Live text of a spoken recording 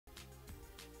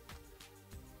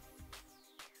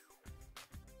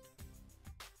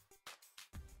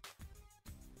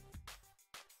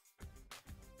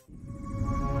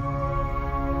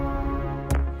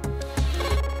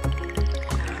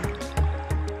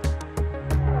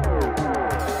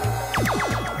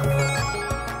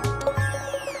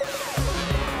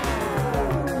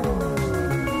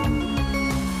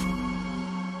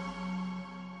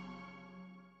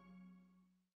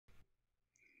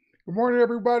morning,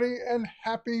 everybody, and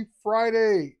happy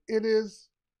Friday. It is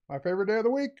my favorite day of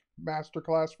the week,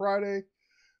 Masterclass Friday.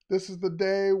 This is the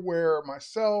day where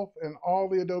myself and all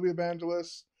the Adobe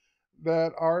evangelists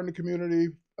that are in the community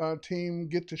team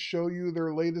get to show you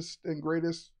their latest and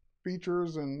greatest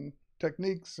features and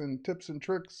techniques and tips and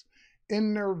tricks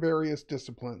in their various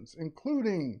disciplines,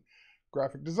 including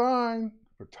graphic design,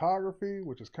 photography,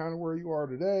 which is kind of where you are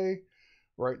today,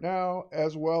 right now,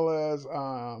 as well as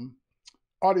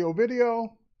audio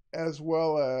video, as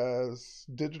well as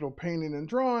digital painting and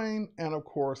drawing, and of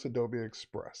course Adobe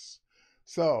Express.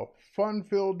 So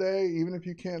fun-filled day. Even if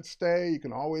you can't stay, you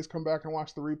can always come back and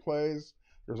watch the replays.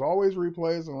 There's always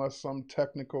replays unless some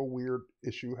technical weird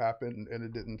issue happened and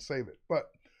it didn't save it. But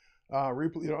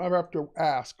you don't ever have to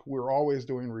ask. We're always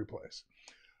doing replays.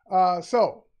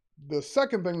 So the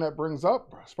second thing that brings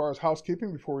up as far as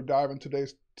housekeeping before we dive into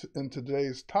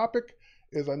today's topic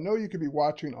is I know you could be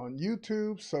watching on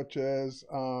YouTube, such as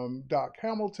Doc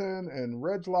Hamilton and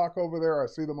Reglock over there. I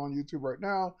see them on YouTube right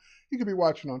now. You could be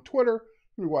watching on Twitter.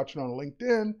 You could be watching on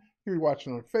LinkedIn. You could be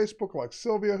watching on Facebook like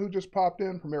Sylvia, who just popped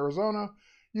in from Arizona.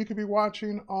 You could be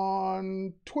watching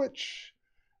on Twitch.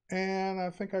 And I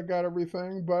think I got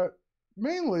everything. But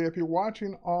mainly, if you're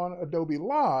watching on Adobe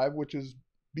Live, which is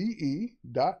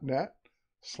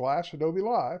be.net/Adobe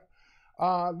Live,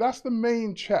 that's the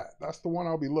main chat. That's the one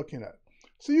I'll be looking at.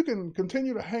 So you can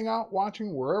continue to hang out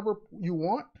watching wherever you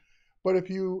want. But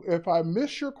if I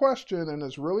miss your question and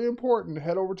it's really important,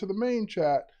 head over to the main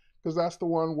chat because that's the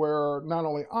one where not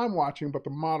only I'm watching, but the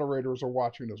moderators are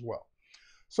watching as well.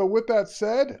 So with that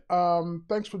said,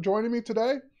 thanks for joining me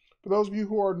today. For those of you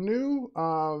who are new,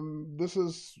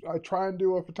 I try and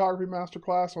do a photography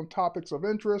masterclass on topics of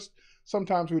interest.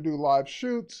 Sometimes we do live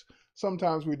shoots.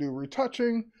 Sometimes we do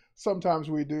retouching. Sometimes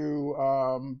we do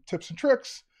tips and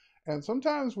tricks. And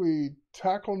sometimes we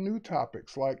tackle new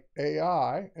topics like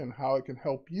AI and how it can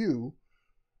help you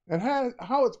and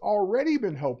how it's already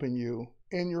been helping you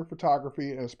in your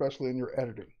photography and especially in your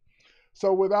editing.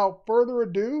 So without further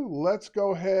ado, let's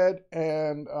go ahead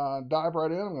and dive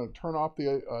right in. I'm going to turn off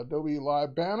the Adobe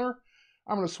Live banner.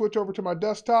 I'm going to switch over to my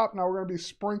desktop. Now we're going to be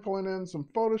sprinkling in some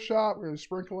Photoshop. We're going to be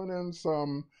sprinkling in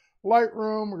some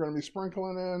Lightroom. We're going to be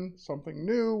sprinkling in something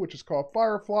new, which is called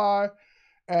Firefly.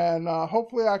 And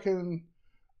hopefully I can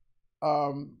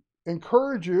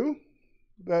encourage you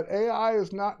that AI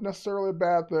is not necessarily a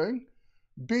bad thing.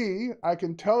 B, I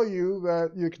can tell you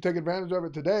that you can take advantage of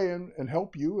it today and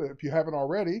help you if you haven't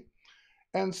already.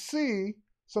 And C,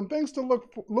 some things to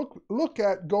look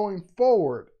at going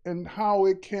forward and how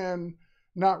it can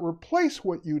not replace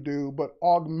what you do, but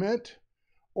augment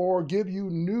or give you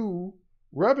new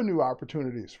revenue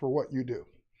opportunities for what you do.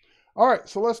 All right,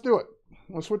 so let's do it.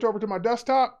 I'm going to switch over to my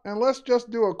desktop and let's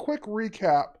just do a quick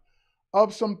recap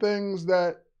of some things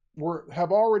that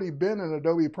have already been in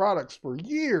Adobe products for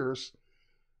years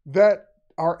that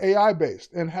are AI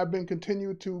based and have been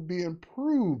continued to be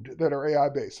improved that are AI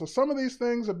based. So some of these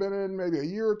things have been in maybe a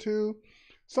year or two.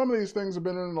 Some of these things have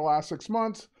been in the last 6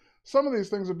 months. Some of these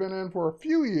things have been in for a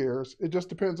few years. It just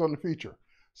depends on the feature.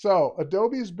 So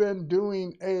Adobe's been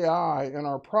doing AI in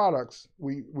our products.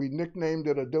 We nicknamed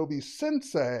it Adobe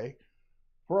Sensei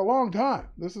for a long time.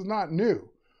 This is not new.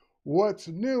 What's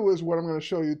new is what I'm going to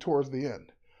show you towards the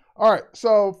end. All right,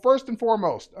 so first and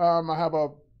foremost, I have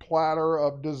a platter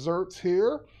of desserts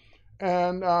here.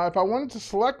 And if I wanted to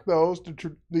select those,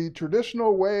 the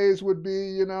traditional ways would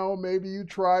be, maybe you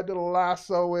tried to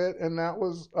lasso it and that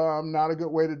was not a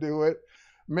good way to do it.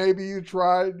 Maybe you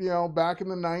tried, back in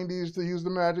the 90s to use the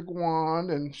magic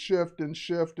wand and shift and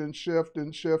shift and shift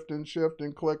and shift and shift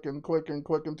and click and click and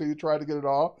click until you try to get it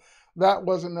all. That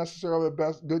wasn't necessarily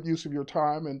the good use of your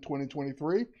time in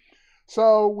 2023.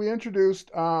 So we introduced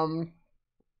the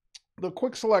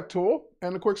Quick Select tool,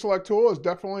 and the Quick Select tool is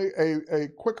definitely a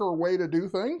quicker way to do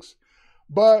things.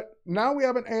 But now we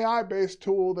have an AI-based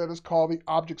tool that is called the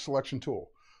Object Selection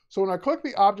tool. So when I click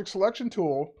the Object Selection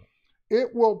tool,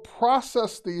 it will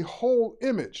process the whole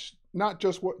image, not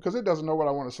just because it doesn't know what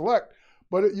I want to select,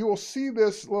 but you will see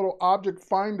this little object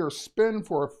finder spin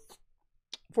for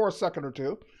a second or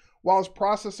two while it's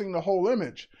processing the whole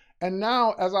image. And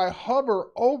now as I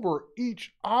hover over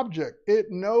each object,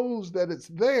 it knows that it's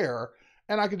there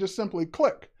and I can just simply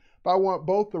click. If I want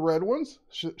both the red ones,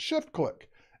 shift click.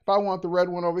 If I want the red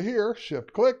one over here,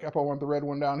 shift click. If I want the red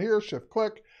one down here, shift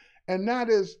click. And that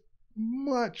is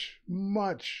much,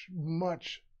 much,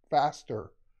 much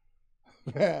faster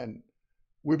than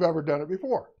we've ever done it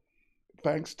before.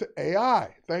 Thanks to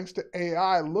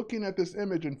AI looking at this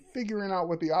image and figuring out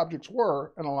what the objects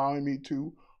were and allowing me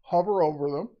to hover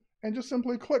over them and just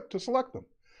simply click to select them.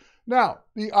 Now,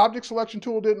 the object selection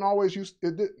tool didn't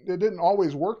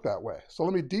always work that way. So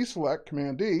let me deselect,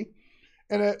 Command D,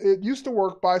 and it used to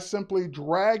work by simply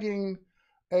dragging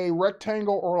a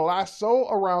rectangle or a lasso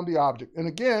around the object. And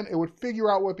again, it would figure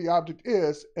out what the object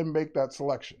is and make that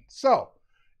selection. So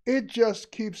it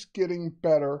just keeps getting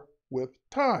better with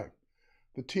time.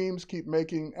 The teams keep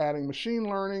adding machine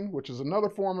learning, which is another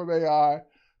form of AI,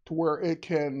 to where it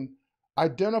can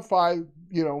identify,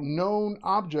 known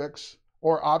objects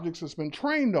or objects it's been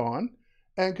trained on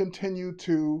and continue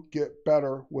to get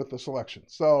better with the selection.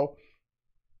 So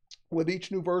with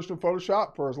each new version of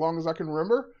Photoshop, for as long as I can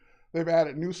remember, they've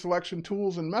added new selection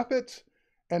tools and methods,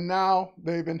 and now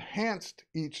they've enhanced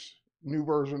each new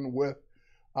version with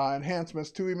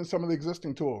enhancements to even some of the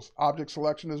existing tools. Object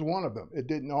selection is one of them. It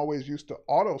didn't always used to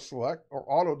auto-select or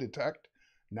auto-detect.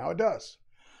 Now it does.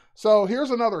 So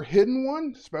here's another hidden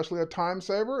one, especially a time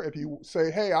saver. If you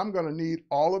say, hey, I'm going to need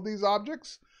all of these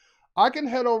objects, I can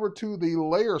head over to the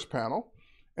Layers panel.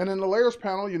 And in the Layers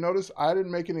panel, you notice I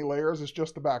didn't make any layers. It's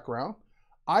just the background.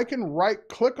 I can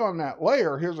right-click on that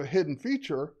layer. Here's a hidden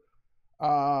feature.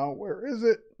 Where is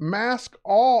it? Mask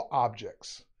all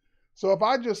objects. So if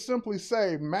I just simply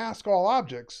say mask all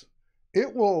objects,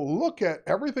 it will look at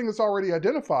everything that's already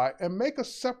identified and make a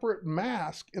separate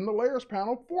mask in the Layers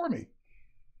panel for me.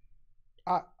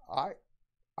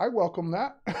 I welcome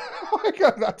that.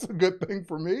 That's a good thing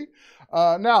for me.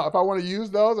 Now, if I want to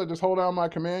use those, I just hold down my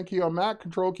Command key on Mac,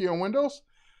 Control key on Windows.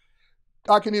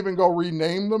 I can even go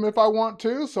rename them if I want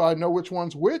to, so I know which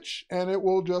one's which, and it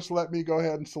will just let me go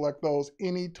ahead and select those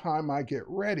anytime I get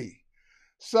ready.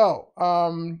 So,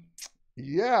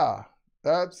 yeah,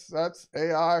 that's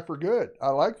AI for good. I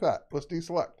like that. Let's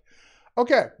deselect.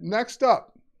 Okay, next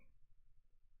up,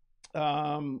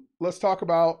 let's talk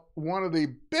about one of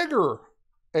the bigger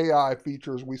AI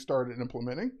features we started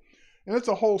implementing, and it's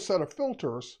a whole set of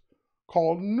filters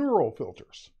called neural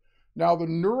filters. Now, the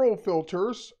neural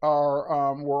filters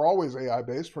were always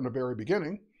AI-based from the very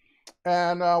beginning,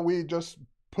 and we just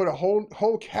put a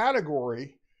whole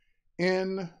category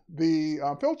in the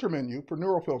filter menu for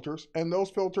neural filters, and those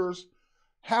filters,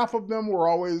 half of them were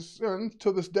always, and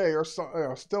to this day,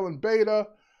 are still in beta,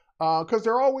 because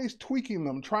they're always tweaking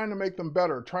them, trying to make them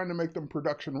better, trying to make them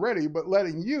production ready, but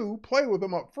letting you play with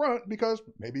them up front because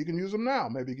maybe you can use them now,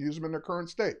 maybe you can use them in their current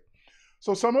state.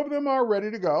 So some of them are ready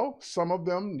to go, some of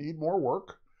them need more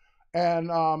work, and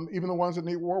even the ones that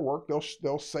need more work,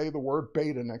 they'll say the word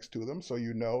beta next to them, so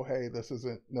you know, hey, this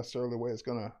isn't necessarily the way it's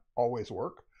going to always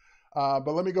work. But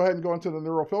let me go ahead and go into the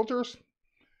neural filters.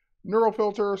 Neural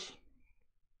filters,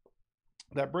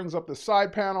 that brings up the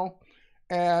side panel.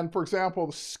 And for example,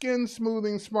 the skin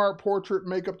smoothing, smart portrait,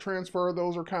 makeup transfer,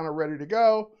 those are kind of ready to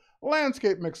go.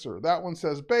 Landscape mixer, that one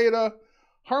says beta.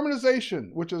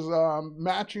 Harmonization, which is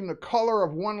matching the color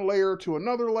of one layer to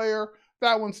another layer,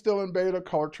 that one's still in beta.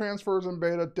 Color transfers in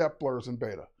beta, depth blurs in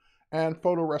beta, and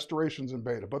photo restorations in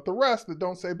beta. But the rest that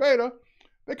don't say beta,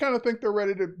 they kind of think they're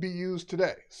ready to be used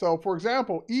today. So for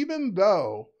example, even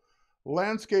though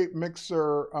Landscape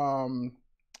Mixer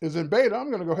is in beta, I'm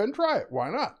going to go ahead and try it. Why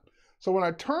not? So when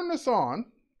I turn this on,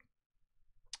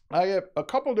 I have a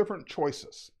couple different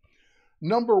choices.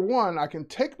 Number one, I can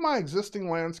take my existing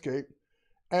landscape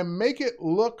and make it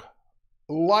look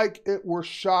like it were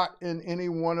shot in any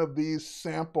one of these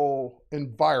sample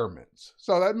environments.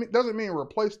 So that doesn't mean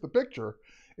replace the picture.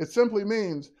 It simply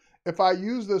means if I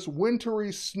use this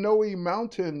wintry, snowy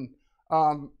mountain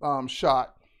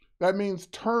shot, that means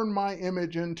turn my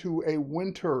image into a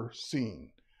winter scene,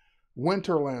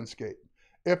 winter landscape.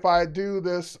 If I do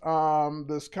this,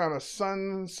 this kind of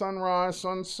sunrise,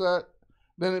 sunset,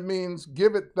 then it means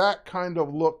give it that kind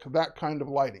of look, that kind of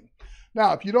lighting.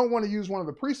 Now, if you don't want to use one of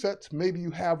the presets, maybe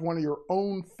you have one of your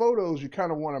own photos you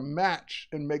kind of want to match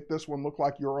and make this one look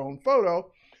like your own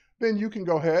photo, then you can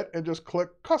go ahead and just click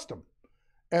Custom,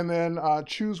 and then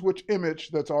choose which image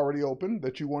that's already open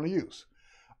that you want to use.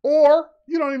 Or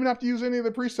you don't even have to use any of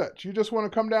the presets. You just want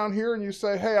to come down here and you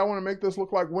say, hey, I want to make this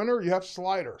look like winter. You have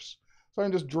sliders. So I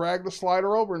can just drag the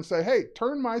slider over and say, hey,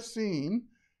 turn my scene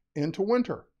into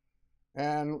winter.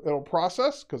 And it'll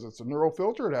process, because it's a neural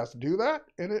filter, it has to do that,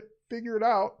 and it figured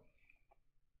out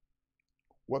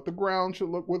what the ground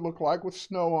would look like with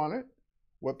snow on it,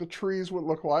 what the trees would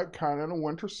look like kind of in a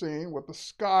winter scene, what the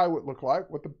sky would look like,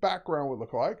 what the background would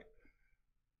look like,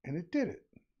 and it did it.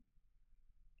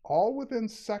 All within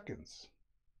seconds.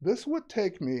 This would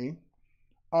take me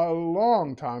a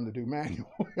long time to do manually.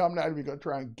 I'm not even going to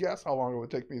try and guess how long it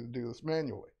would take me to do this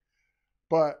manually.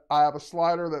 But I have a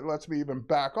slider that lets me even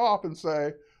back off and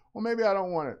say, well, maybe I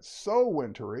don't want it so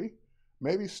wintry.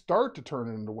 Maybe start to turn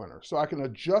it into winter. So I can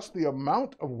adjust the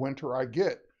amount of winter I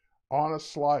get on a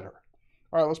slider.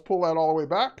 All right, let's pull that all the way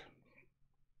back.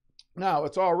 Now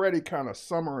it's already kind of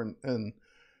summer and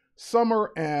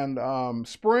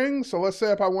spring. So let's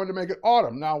say if I wanted to make it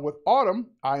autumn. Now with autumn,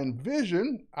 I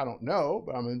don't know,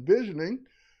 but I'm envisioning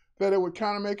that it would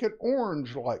kind of make it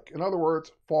orange-like. In other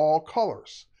words, fall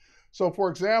colors. So for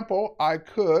example, I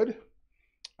could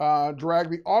drag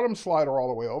the autumn slider all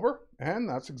the way over, and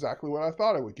that's exactly what I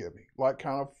thought it would give me, like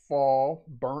kind of fall,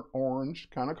 burnt orange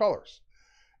kind of colors.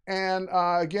 And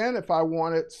again, if I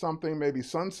wanted something maybe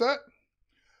sunset,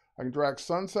 I can drag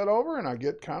sunset over and I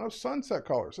get kind of sunset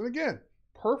colors. And again,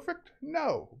 perfect?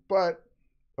 No, but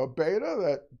a beta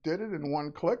that did it in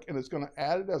one click and it's going to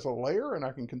add it as a layer and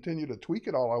I can continue to tweak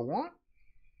it all I want.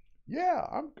 Yeah,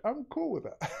 I'm cool with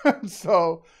that.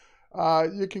 So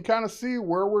you can kind of see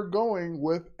where we're going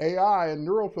with AI and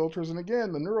neural filters. And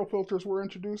again, the neural filters were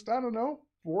introduced, I don't know,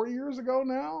 4 years ago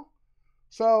now.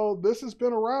 So this has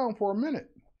been around for a minute.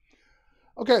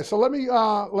 Okay, so let me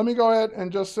go ahead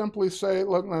and just simply say,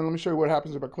 look, let me show you what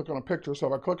happens if I click on a picture. So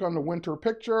if I click on the winter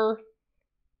picture,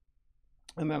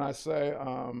 and then I say,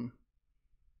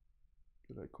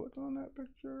 did I click on that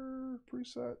picture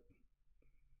preset?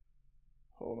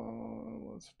 Hold on,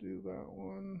 let's do that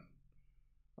one.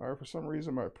 All right, for some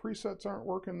reason my presets aren't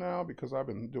working now because I've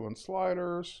been doing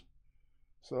sliders.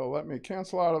 So let me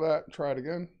cancel out of that and try it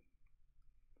again.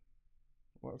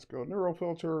 Let's go neural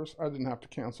filters. I didn't have to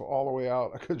cancel all the way out.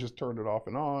 I could just turn it off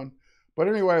and on. But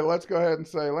anyway, let's go ahead and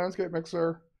say landscape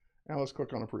mixer, and let's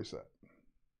click on a preset.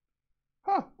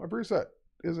 Huh, my preset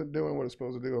isn't doing what it's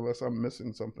supposed to do unless I'm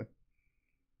missing something.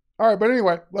 All right, but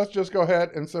anyway, let's just go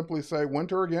ahead and simply say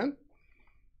winter again.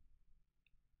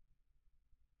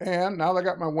 And now that I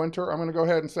got my winter, I'm going to go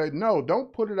ahead and say, no,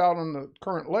 don't put it out on the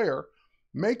current layer.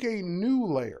 Make a new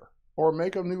layer or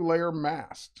make a new layer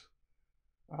masked.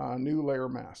 New layer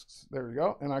masks. There you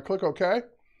go. And I click OK.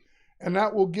 And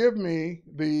that will give me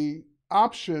the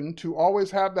option to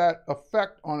always have that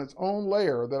effect on its own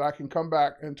layer that I can come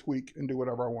back and tweak and do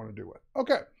whatever I want to do with.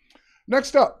 Okay.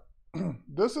 Next up,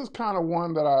 this is kind of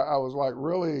one that I was like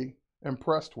really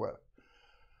impressed with.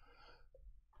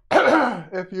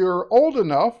 If you're old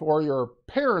enough, or your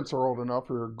parents are old enough,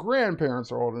 or your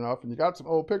grandparents are old enough, and you got some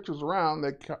old pictures around,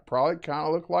 they probably kind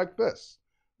of look like this.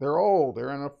 They're old,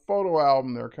 they're in a photo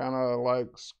album, they're kind of like,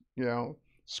 you know,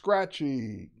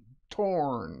 scratchy,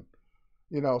 torn,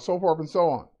 you know, so forth and so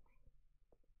on.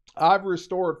 I've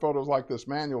restored photos like this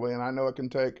manually, and I know it can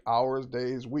take hours,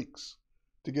 days, weeks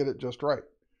to get it just right.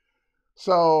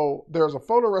 So there's a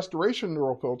photo restoration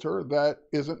neural filter that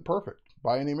isn't perfect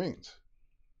by any means.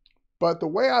 But the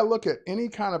way I look at any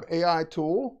kind of AI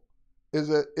tool is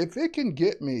that if it can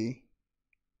get me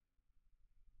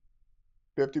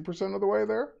 50% of the way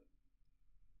there,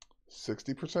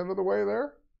 60% of the way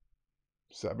there,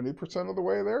 70% of the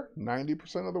way there,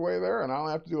 90% of the way there, and I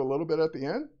only have to do a little bit at the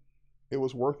end, it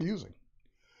was worth using.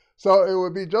 So it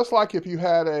would be just like if you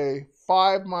had a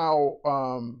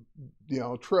 5-mile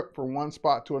trip from one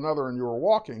spot to another and you were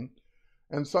walking,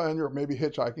 and you're maybe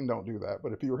hitchhiking, don't do that.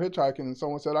 But if you were hitchhiking and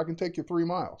someone said, I can take you 3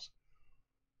 miles,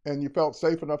 and you felt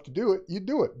safe enough to do it, you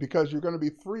do it because you're going to be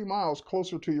 3 miles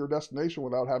closer to your destination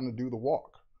without having to do the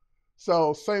walk.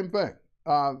 So same thing.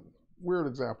 Weird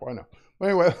example, I know. But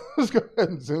anyway, let's go ahead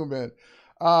and zoom in.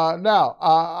 Now,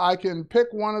 I can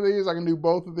pick one of these. I can do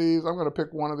both of these. I'm going to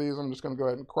pick one of these. I'm just going to go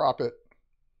ahead and crop it.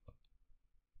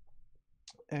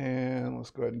 And let's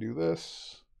go ahead and do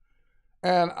this.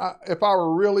 And if I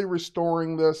were really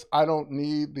restoring this, I don't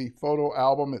need the photo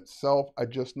album itself. I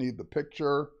just need the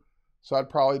picture. So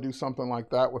I'd probably do something like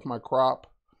that with my crop.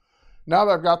 Now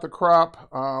that I've got the crop,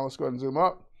 let's go ahead and zoom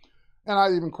up. And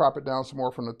I even crop it down some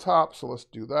more from the top. So let's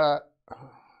do that.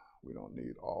 We don't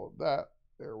need all of that.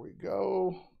 There we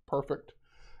go. Perfect.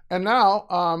 And now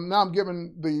I'm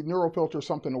giving the neural filter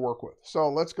something to work with. So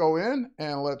let's go in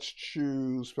and let's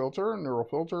choose filter, neural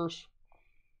filters.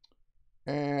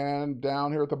 And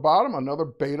down here at the bottom, another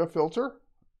beta filter,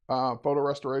 photo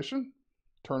restoration.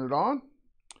 Turn it on.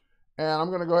 And I'm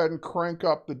going to go ahead and crank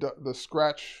up the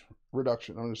scratch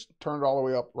reduction. I'm just turn it all the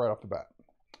way up right off the bat.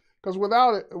 Because with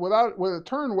it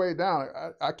turned way down,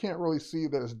 I can't really see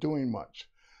that it's doing much.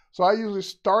 So I usually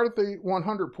start at the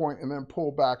 100 point and then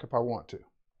pull back if I want to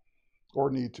or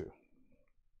need to.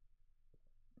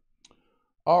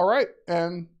 All right,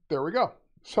 and there we go.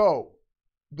 So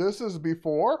this is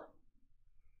before.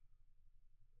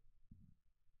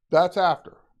 That's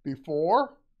after.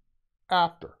 Before,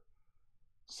 after.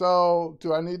 So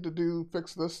do I need to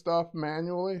fix this stuff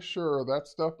manually? Sure, that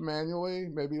stuff manually,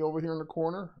 maybe over here in the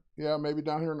corner. Yeah, maybe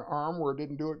down here in the arm where it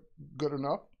didn't do it good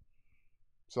enough.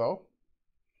 So,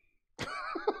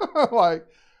 like,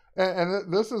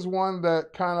 And this is one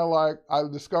that kind of like I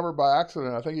discovered by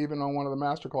accident, I think even on one of the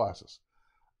master classes.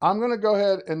 I'm going to go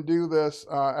ahead and do this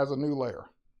as a new layer.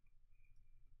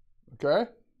 Okay,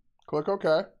 click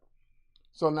OK.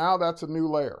 So now that's a new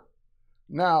layer.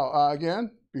 Now,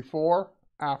 again, before,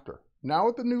 after. Now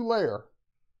with the new layer,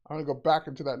 I'm going to go back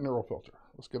into that neural filter.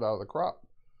 Let's get out of the crop.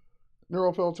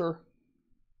 Neural filter.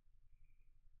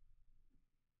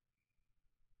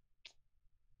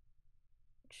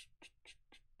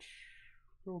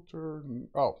 Filter.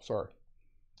 Oh, sorry.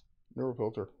 Neural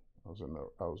filter. I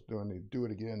was doing the do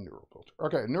it again neural filter.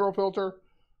 Okay, neural filter,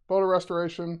 photo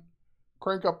restoration.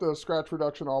 Crank up the scratch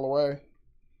reduction all the way.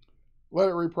 Let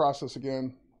it reprocess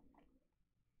again.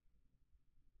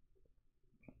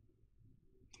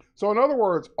 So in other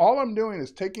words, all I'm doing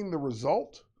is taking the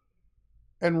result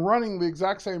and running the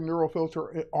exact same neural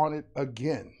filter on it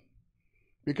again,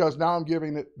 because now I'm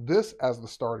giving it this as the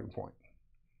starting point.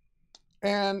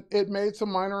 And it made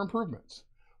some minor improvements.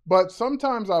 But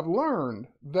sometimes I've learned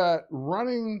that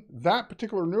running that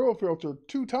particular neural filter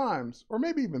 2 times, or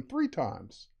maybe even 3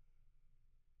 times,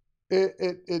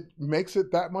 it makes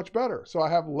it that much better. So I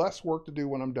have less work to do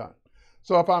when I'm done.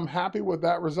 So if I'm happy with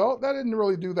that result, that didn't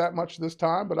really do that much this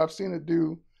time, but I've seen it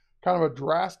do kind of a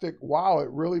drastic, wow, it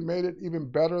really made it even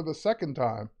better the second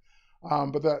time.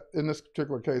 But that in this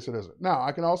particular case, it isn't. Now,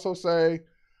 I can also say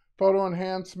photo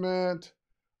enhancement,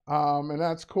 and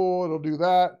that's cool, it'll do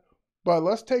that. But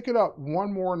let's take it up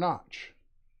one more notch.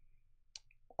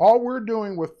 All we're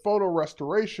doing with photo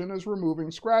restoration is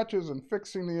removing scratches and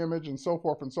fixing the image and so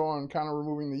forth and so on, kind of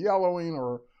removing the yellowing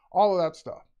or all of that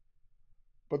stuff.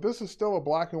 But this is still a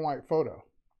black and white photo.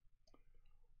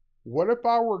 What if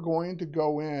I were going to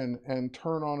go in and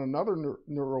turn on another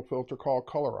neural filter called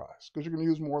colorize? Because you're going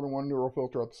to use more than one neural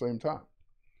filter at the same time.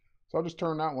 So I'll just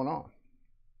turn that one on.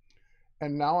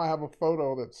 And now I have a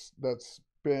photo that's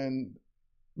been,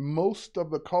 most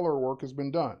of the color work has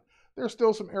been done. There's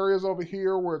still some areas over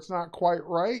here where it's not quite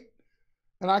right.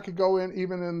 And I could go in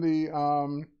even in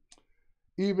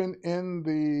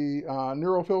the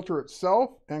neural filter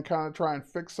itself and kind of try and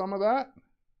fix some of that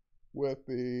with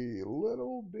the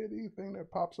little bitty thing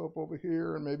that pops up over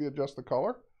here, and maybe adjust the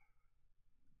color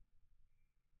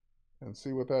and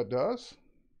see what that does.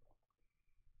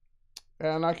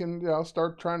 And I can,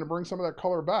 start trying to bring some of that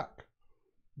color back.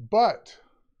 But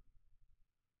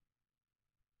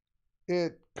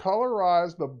it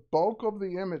colorized the bulk of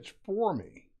the image for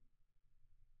me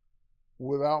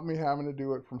without me having to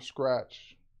do it from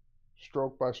scratch,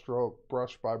 stroke by stroke,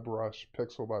 brush by brush,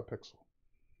 pixel by pixel.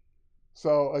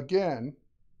 So again,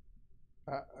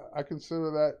 I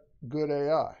consider that good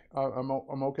AI.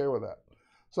 I'm okay with that.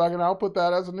 So I can output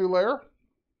that as a new layer.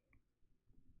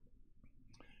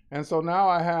 And so now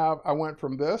I went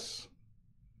from this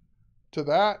to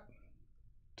that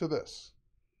to this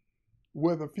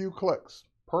with a few clicks.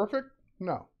 Perfect?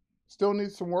 No. Still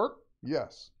needs some work?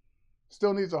 Yes.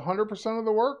 Still needs 100% of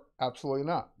the work? Absolutely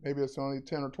not. Maybe it's only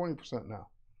 10 or 20% now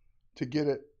to get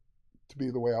it to be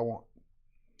the way I want.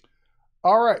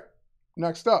 All right,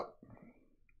 next up.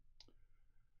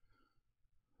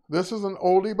 This is an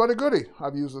oldie but a goodie.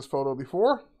 I've used this photo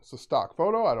before. It's a stock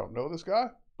photo. I don't know this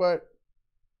guy, but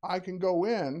I can go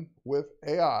in with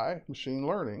AI, machine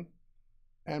learning,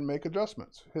 and make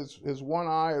adjustments. His one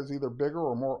eye is either bigger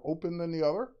or more open than the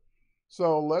other.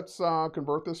 So let's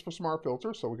convert this for smart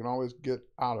filters, so we can always get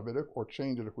out of it or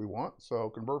change it if we want. So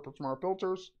convert for smart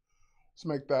filters. Let's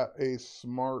make that a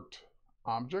smart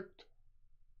object.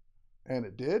 And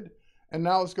it did. And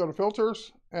now let's go to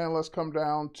filters, and let's come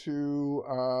down to,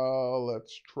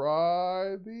 let's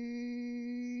try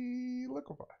the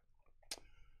liquify.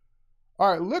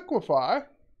 All right, liquify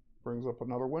brings up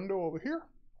another window over here.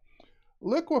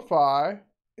 Liquify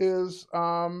is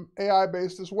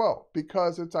AI-based as well,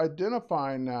 because it's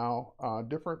identifying now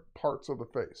different parts of the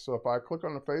face. So if I click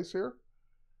on the face here,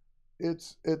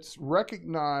 it's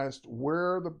recognized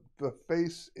where the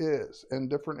face is in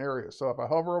different areas. So if I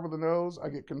hover over the nose, I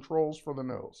get controls for the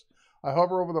nose. I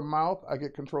hover over the mouth, I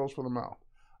get controls for the mouth.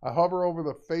 I hover over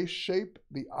the face shape,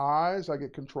 the eyes, I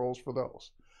get controls for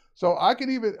those. So I can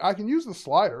use the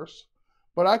sliders,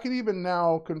 but I can even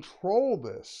now control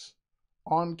this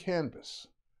on canvas.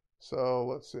 So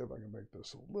let's see if I can make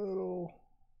this a little,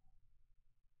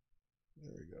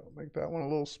 there we go. Make that one a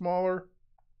little smaller.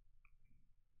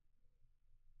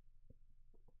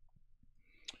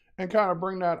 And kind of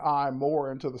bring that eye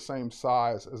more into the same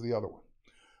size as the other one.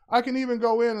 I can even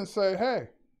go in and say, hey,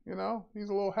 he's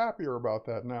a little happier about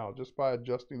that now, just by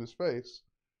adjusting his face,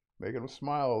 making him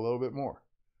smile a little bit more.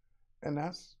 And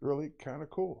that's really kind of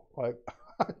cool. Like,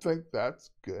 I think that's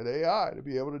good AI to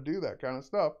be able to do that kind of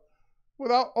stuff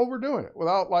without overdoing it,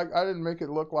 without like, I didn't make it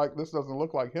look like this doesn't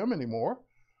look like him anymore.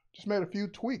 Just made a few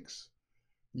tweaks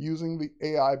using the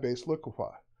AI-based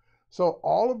liquify. So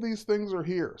all of these things are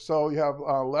here. So you have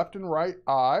left and right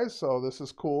eyes. So this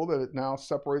is cool that it now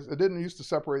separates. It didn't used to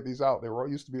separate these out. They were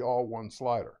used to be all one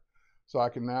slider. So I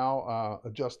can now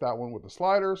adjust that one with the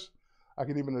sliders. I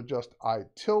can even adjust eye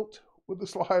tilt with the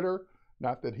slider.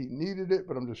 Not that he needed it,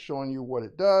 but I'm just showing you what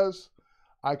it does.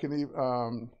 I can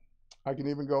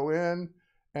even go in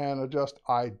and adjust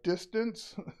eye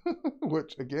distance,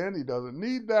 which again, he doesn't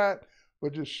need that,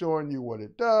 but just showing you what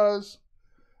it does.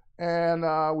 And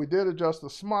we did adjust the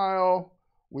smile.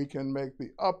 We can make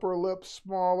the upper lip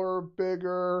smaller,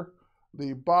 bigger,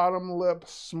 the bottom lip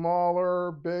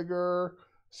smaller, bigger.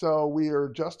 So we are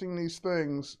adjusting these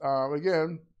things.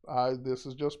 Again, this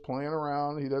is just playing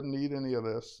around. He doesn't need any of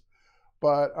this.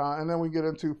 But, and then we get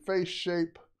into face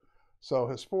shape. So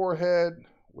his forehead,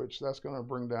 which that's going to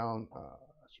bring down,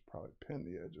 I should probably pin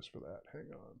the edges for that. Hang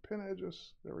on, pin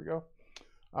edges. There we go.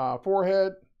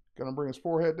 Forehead. Going to bring his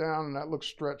forehead down, and that looks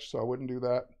stretched, so I wouldn't do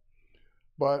that.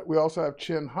 But we also have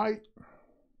chin height.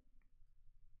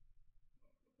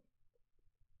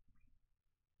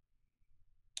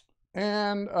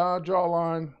 And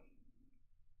jawline.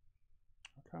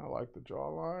 I kind of like the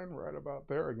jawline right about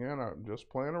there. Again, I'm just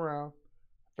playing around.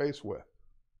 Face width.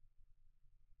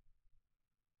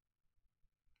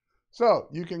 So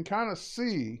you can kind of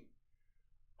see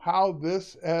how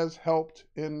this has helped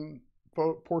in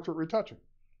portrait retouching.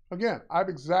 Again, I've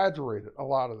exaggerated a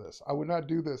lot of this. I would not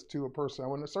do this to a person.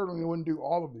 I certainly wouldn't do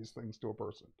all of these things to a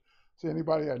person. See,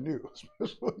 anybody I knew,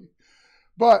 especially.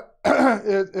 But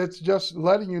it's just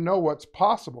letting you know what's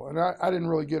possible. And I didn't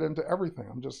really get into everything.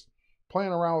 I'm just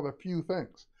playing around with a few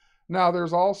things. Now,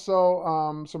 there's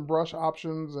also some brush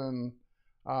options and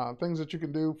things that you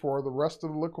can do for the rest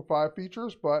of the liquify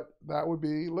features, but that would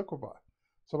be liquify.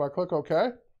 So if I click OK,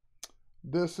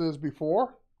 this is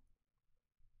before,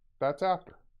 that's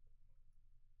after.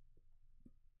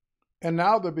 And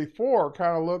now the before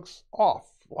kind of looks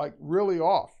off, like really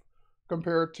off,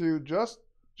 compared to just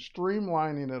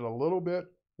streamlining it a little bit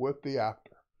with the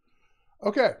after.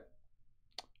 Okay,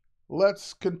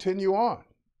 let's continue on.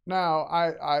 Now,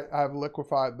 I've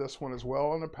liquefied this one as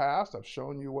well in the past. I've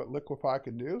shown you what liquify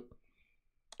can do.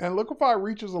 And liquify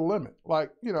reaches a limit.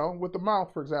 Like, you know, with the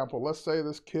mouth, for example, let's say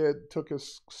this kid took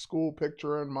his school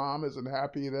picture and mom isn't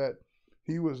happy that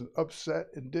he was upset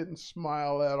and didn't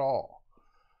smile at all.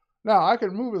 Now, I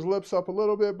can move his lips up a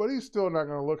little bit, but he's still not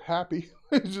going to look happy.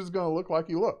 He's just going to look like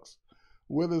he looks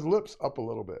with his lips up a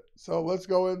little bit. So let's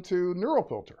go into neural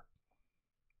filter.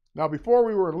 Now, before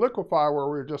we were in liquify where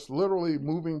we were just literally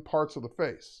moving parts of the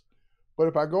face. But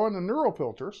if I go into neural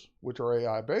filters, which are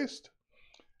AI based,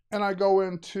 and I go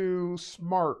into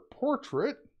smart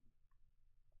portrait,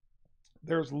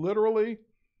 there's literally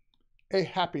a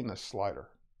happiness slider.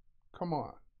 Come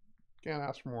on, can't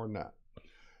ask for more than that.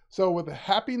 So with the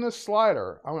happiness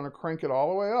slider, I'm going to crank it all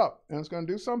the way up, and it's going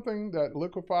to do something that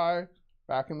liquify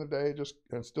back in the day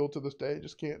and still to this day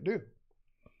just can't do.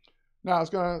 Now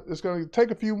it's going to take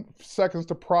a few seconds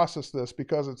to process this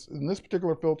because it's in this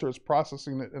particular filter it's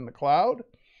processing it in the cloud.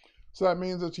 So that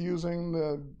means it's using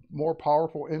the more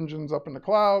powerful engines up in the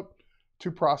cloud to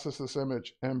process this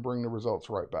image and bring the results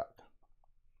right back.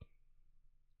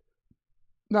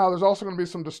 Now there's also going to be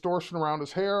some distortion around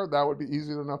his hair. That would be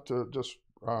easy enough to just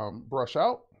brush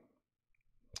out.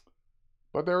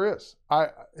 But there is.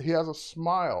 He has a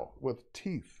smile with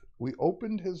teeth. We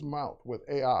opened his mouth with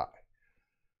AI.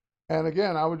 And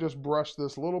again, I would just brush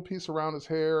this little piece around his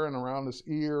hair and around his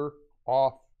ear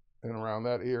off and around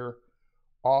that ear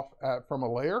off from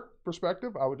a layer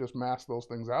perspective. I would just mask those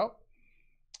things out.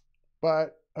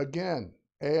 But again,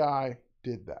 AI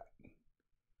did that.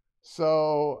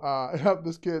 So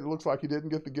this kid looks like he didn't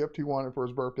get the gift he wanted for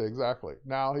his birthday exactly.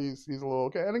 Now he's a little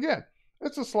okay. And again,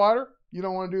 it's a slider. You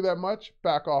don't want to do that much.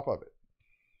 Back off of it.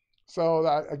 So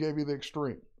I gave you the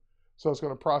extreme. So it's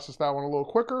going to process that one a little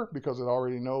quicker because it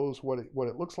already knows what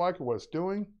it looks like and what it's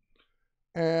doing.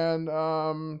 And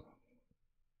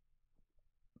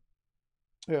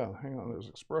yeah, hang on. There's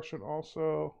expression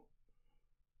also.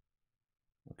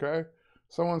 Okay.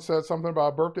 Someone said something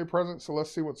about a birthday present. So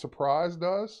let's see what surprise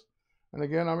does. And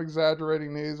again, I'm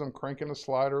exaggerating these. I'm cranking the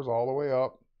sliders all the way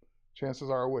up. Chances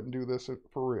are I wouldn't do this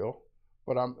for real.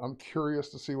 But I'm curious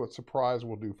to see what surprise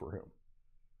will do for him.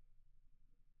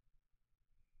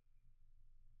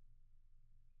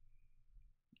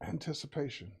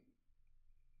 Anticipation.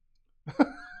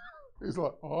 He's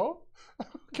like, oh,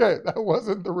 okay, that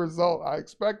wasn't the result I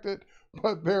expected,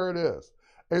 but there it is.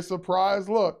 A surprise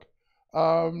look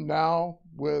now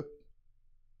with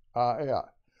AI.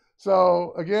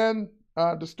 So again,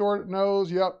 distorted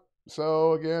nose, yep.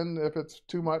 So again, if it's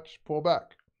too much, pull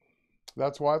back.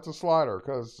 That's why it's a slider,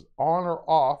 because on or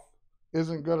off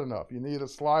isn't good enough. You need a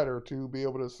slider to be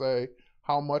able to say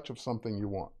how much of something you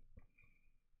want.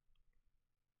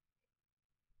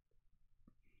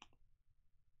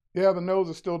 Yeah, the nose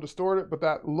is still distorted, but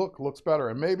that look looks better.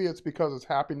 And maybe it's because it's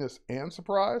happiness and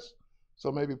surprise.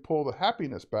 So maybe pull the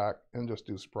happiness back and just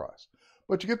do surprise.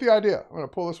 But you get the idea. I'm going to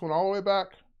pull this one all the way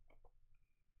back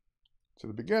to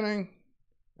the beginning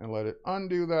and let it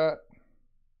undo that.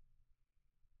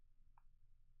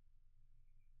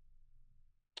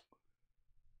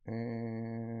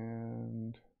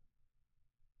 And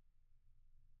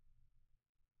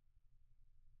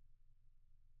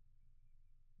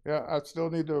yeah, I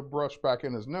still need to brush back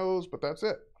in his nose, but that's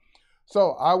it.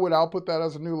 So I would output that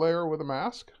as a new layer with a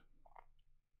mask.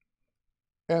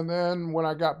 And then when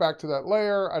I got back to that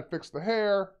layer, I'd fix the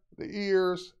hair, the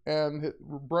ears, and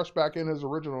brush back in his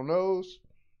original nose,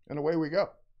 and away we go.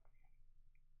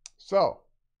 So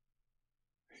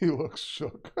he looks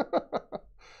shook.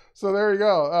 So there you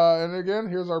go. And again,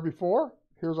 here's our before,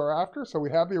 here's our after. So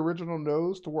we have the original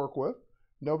nose to work with.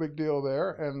 No big deal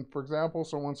there. And for example,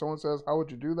 so when someone says, how would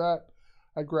you do that?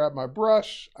 I'd grab my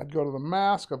brush, I'd go to the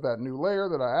mask of that new layer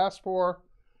that I asked for,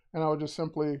 and I would just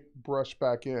simply brush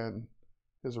back in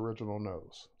his original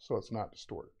nose so it's not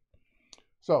distorted.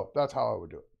 So that's how I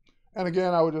would do it. And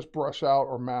again, I would just brush out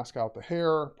or mask out the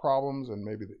hair problems and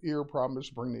maybe the ear problem.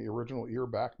 Just bring the original ear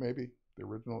back, maybe the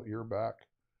original ear back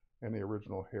and the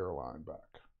original hairline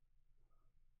back.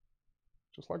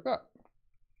 Just like that.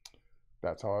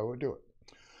 That's how I would do it.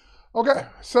 Okay,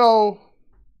 so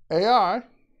AI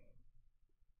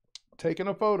taking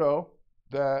a photo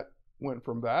that went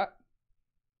from that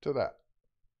to that.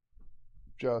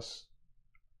 Just,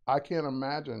 I can't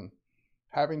imagine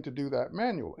having to do that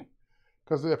manually.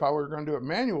 Because if I were going to do it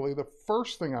manually, the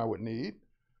first thing I would need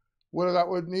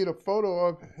would need a photo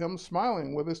of him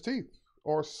smiling with his teeth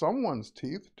or someone's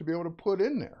teeth to be able to put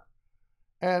in there.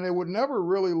 And it would never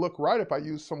really look right if I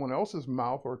used someone else's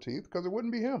mouth or teeth because it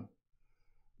wouldn't be him.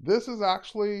 This is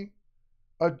actually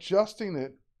adjusting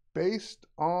it based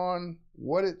on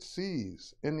what it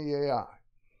sees in the AI.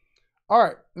 All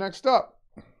right, next up.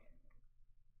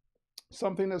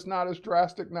 Something that's not as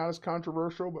drastic, not as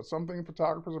controversial, but something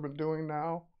photographers have been doing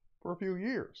now for a few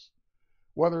years,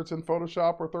 whether it's in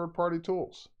Photoshop or third-party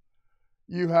tools.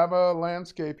 You have a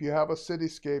landscape, you have a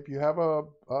cityscape, you have a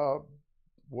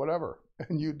whatever,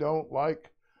 and you don't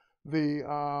like the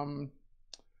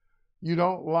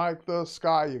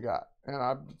sky you got. And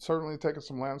I've certainly taken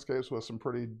some landscapes with some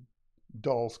pretty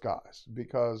dull skies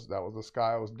because that was the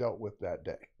sky I was dealt with that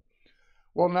day.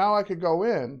 Well, now I could go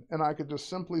in and I could just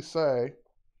simply say,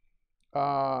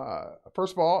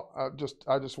 first of all, I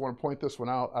just want to point this one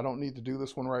out. I don't need to do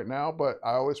this one right now, but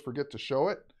I always forget to show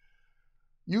it.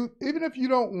 Even if you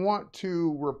don't want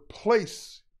to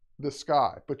replace the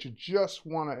sky, but you just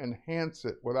want to enhance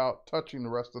it without touching the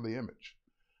rest of the image.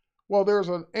 Well, there's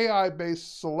an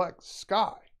AI-based select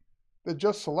sky that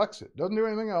just selects it. Doesn't do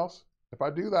anything else. If I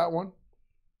do that one,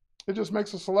 it just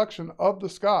makes a selection of the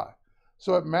sky.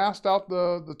 So it masked out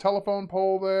the telephone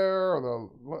pole there or the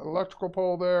electrical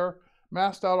pole there,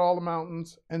 masked out all the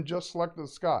mountains, and just selected the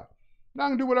sky. Now I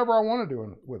can do whatever I want to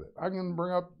do with it. I can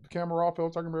bring up the camera raw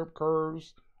filters, I can bring up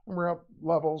curves, I can bring up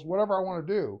levels, whatever I want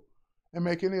to do, and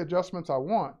make any adjustments I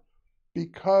want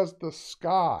because the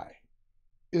sky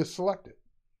is selected.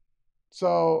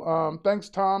 So thanks,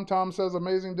 Tom. Tom says,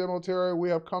 amazing demo, Terry. We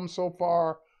have come so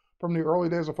far from the early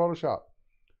days of Photoshop.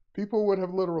 People would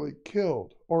have literally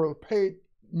killed or paid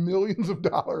millions of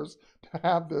dollars to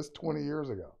have this 20 years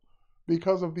ago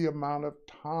because of the amount of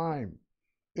time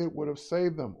it would have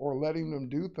saved them or letting them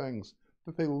do things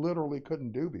that they literally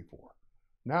couldn't do before.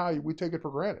 Now we take it for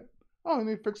granted. Oh, I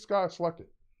need to fix sky, select it.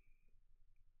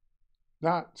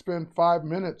 Not spend 5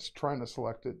 minutes trying to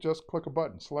select it. Just click a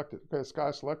button, select it. Okay,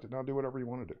 sky selected. Now do whatever you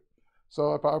want to do.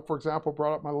 So if I, for example,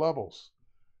 brought up my levels,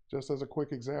 just as a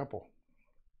quick example,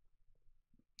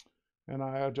 and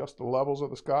I adjust the levels of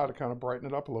the sky to kind of brighten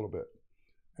it up a little bit,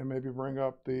 and maybe bring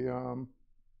up the,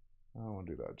 I don't want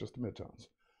to do that, just the midtones.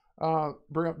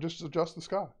 Just adjust the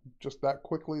sky, just that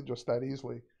quickly, just that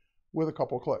easily, with a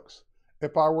couple of clicks.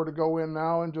 If I were to go in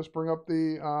now and just bring up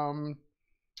the,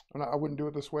 and I wouldn't do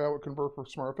it this way, I would convert for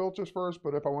smart filters first,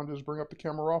 but if I wanted to just bring up the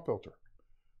camera raw filter,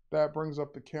 that brings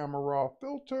up the camera raw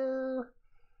filter,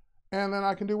 and then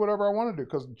I can do whatever I want to do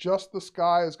because just the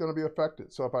sky is going to be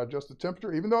affected. So if I adjust the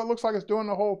temperature, even though it looks like it's doing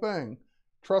the whole thing,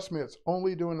 trust me, it's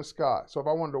only doing the sky. So if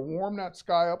I wanted to warm that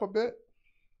sky up a bit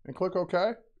and click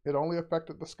OK, it only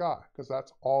affected the sky because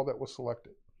that's all that was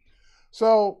selected.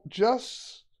 So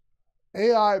just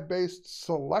AI-based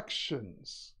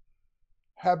selections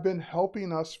have been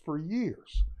helping us for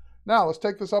years. Now let's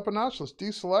take this up a notch. Let's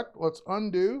deselect, let's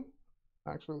undo,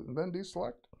 actually, and then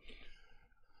deselect.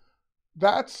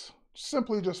 That's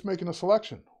simply just making a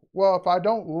selection. Well, if I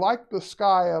don't like the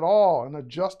sky at all and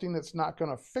adjusting it's not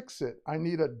going to fix it, I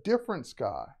need a different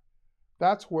sky.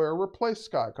 That's where replace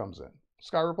sky comes in,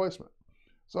 sky replacement.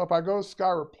 So if I go to sky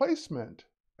replacement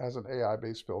as an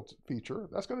AI-based feature,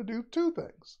 that's going to do two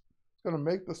things. It's going to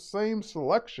make the same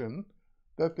selection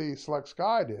that the select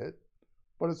sky did,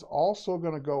 but it's also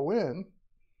going to go in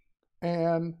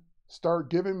and start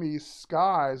giving me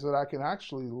skies that I can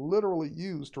actually literally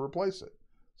use to replace it.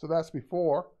 So that's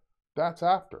before, that's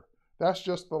after. That's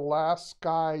just the last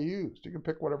sky used. You can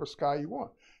pick whatever sky you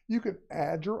want. You can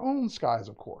add your own skies,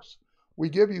 of course. We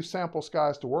give you sample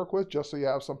skies to work with just so you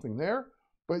have something there,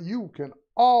 but you can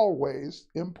always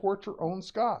import your own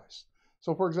skies.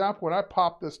 So for example, when I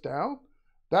pop this down,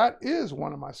 that is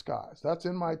one of my skies. That's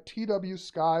in my TW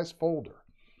Skies folder.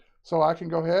 So I can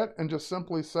go ahead and just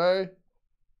simply say,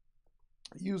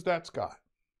 use that sky.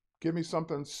 Give me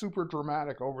something super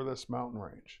dramatic over this mountain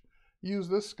range. Use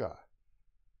this sky.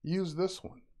 Use this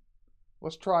one.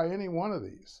 Let's try any one of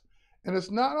these. And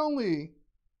it's not only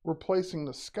replacing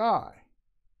the sky,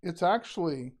 it's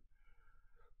actually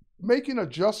making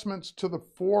adjustments to the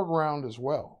foreground as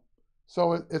well.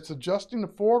 So it's adjusting the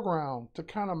foreground to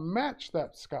kind of match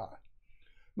that sky.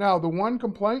 Now, the one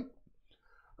complaint,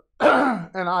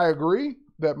 and I agree,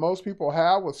 that most people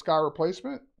have with sky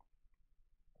replacement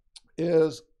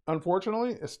is,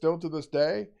 unfortunately, it's still to this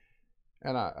day,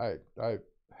 and I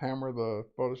hammer the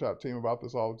Photoshop team about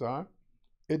this all the time,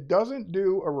 it doesn't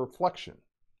do a reflection.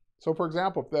 So for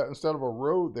example, if that instead of a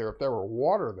road there, if there were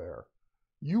water there,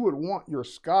 you would want your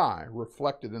sky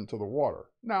reflected into the water.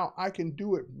 Now, I can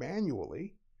do it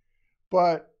manually,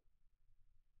 but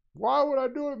why would I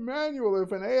do it manually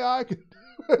if an AI can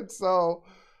do it? So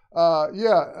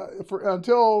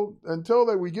until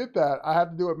we get that, I have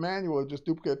to do it manually, just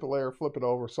duplicate the layer, flip it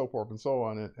over, so forth and so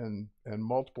on, and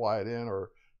multiply it in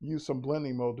or use some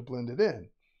blending mode to blend it in.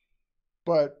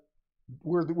 But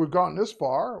we've gone this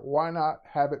far, why not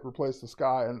have it replace the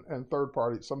sky, and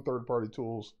some third-party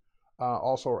tools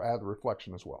also add the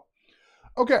reflection as well.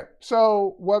 Okay,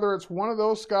 so whether it's one of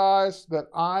those skies that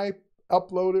I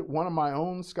uploaded, one of my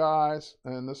own skies,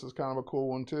 and this is kind of a cool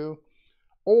one too,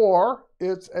 or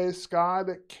it's a sky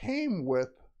that came with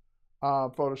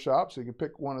Photoshop, so you can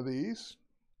pick one of these.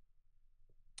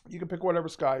 You can pick whatever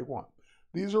sky you want.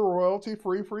 These are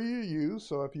royalty-free for you to use,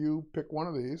 so if you pick one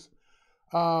of these.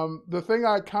 The thing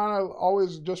I kind of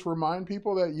always just remind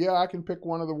people that, yeah, I can pick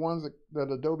one of the ones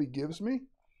that Adobe gives me,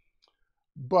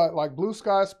 but like blue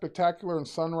skies, spectacular, and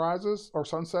sunrises or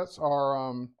sunsets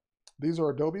are, these are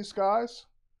Adobe skies,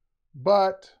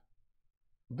 but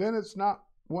then it's not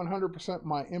 100%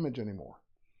 my image anymore.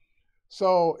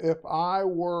 So if I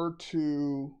were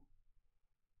to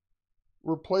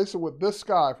replace it with this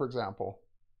sky, for example,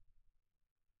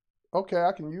 okay,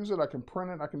 I can use it, I can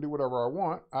print it, I can do whatever I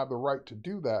want. I have the right to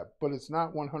do that, but it's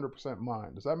not 100%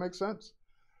 mine. Does that make sense?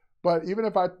 But even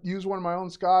if I use one of my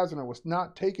own skies and it was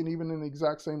not taken even in the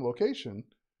exact same location,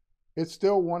 it's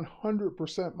still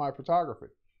 100% my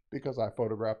photography because I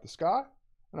photographed the sky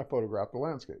and I photographed the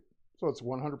landscape. So it's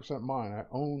 100% mine. I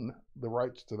own the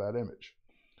rights to that image.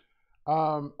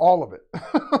 All of it.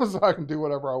 So I can do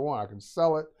whatever I want. I can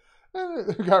sell it. And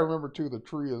you got to remember too, the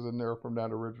tree is in there from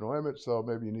that original image. So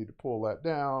maybe you need to pull that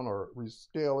down or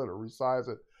rescale it or resize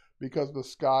it because the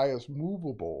sky is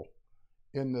movable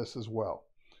in this as well.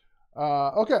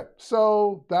 Okay,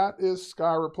 so that is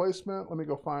sky replacement. Let me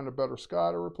go find a better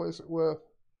sky to replace it with.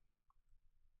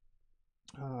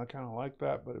 I kind of like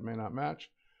that, but it may not match.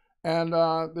 And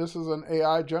this is an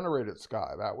AI generated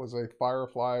sky. That was a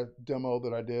Firefly demo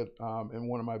that I did in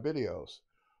one of my videos,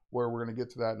 where we're going to get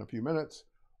to that in a few minutes,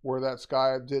 where that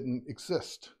sky didn't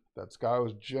exist. That sky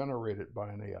was generated by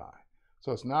an AI.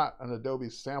 So it's not an Adobe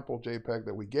sample JPEG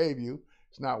that we gave you.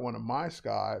 It's not one of my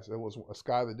skies. It was a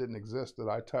sky that didn't exist that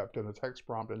I typed in a text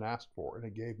prompt and asked for, and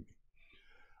it gave me.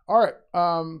 All right,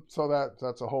 so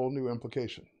that's a whole new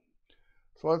implication.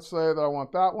 So let's say that I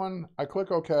want that one. I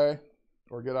click OK,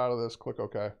 or get out of this, click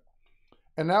OK.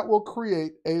 And that will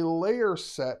create a layer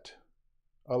set,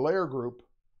 a layer group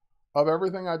of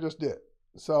everything I just did.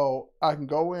 So I can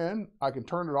go in, I can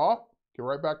turn it off, get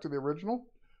right back to the original,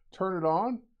 turn it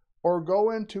on, or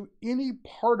go into any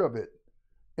part of it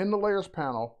in the layers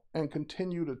panel and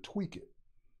continue to tweak it.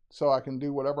 So I can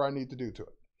do whatever I need to do to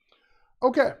it.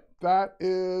 Okay, that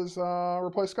is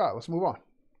replace sky. Let's move on.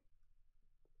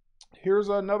 here's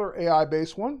another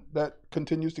AI-based one that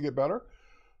continues to get better.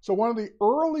 So one of the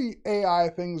early AI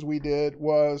things we did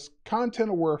was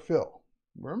content-aware fill.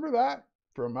 Remember that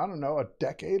from, I don't know, a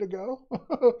decade ago?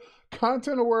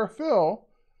 Content-aware fill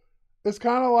is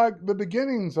kind of like the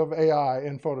beginnings of AI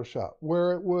in Photoshop,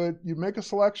 where you make a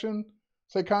selection,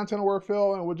 say content-aware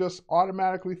fill, and it would just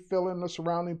automatically fill in the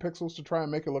surrounding pixels to try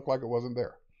and make it look like it wasn't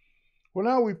there. Well,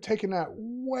 now we've taken that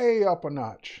way up a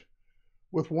notch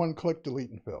with one-click delete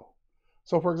and fill.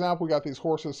 So for example, we got these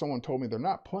horses. Someone told me they're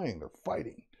not playing, they're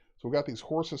fighting. So we got these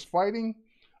horses fighting.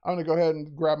 I'm going to go ahead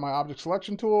and grab my object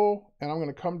selection tool, and I'm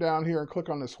going to come down here and click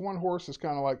on this one horse that's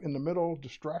kind of like in the middle,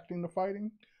 distracting the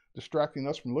fighting, distracting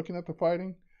us from looking at the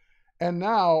fighting. And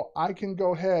now I can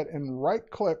go ahead and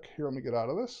right-click. Here, let me get out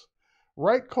of this.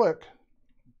 Right-click.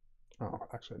 Oh,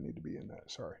 actually, I need to be in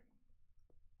that. Sorry.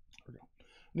 There we go.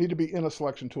 I need to be in a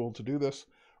selection tool to do this.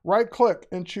 Right-click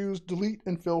and choose Delete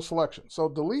and Fill Selection. So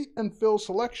Delete and Fill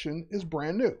Selection is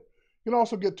brand new. You can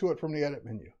also get to it from the Edit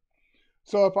menu.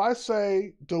 So if I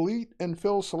say Delete and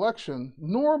Fill Selection,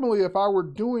 normally if I were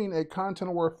doing a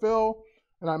content-aware fill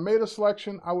and I made a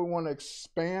selection, I would want to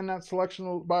expand that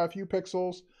selection by a few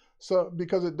pixels, so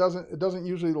because it doesn't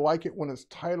usually like it when it's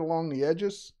tight along the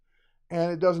edges,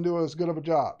 and it doesn't do as good of a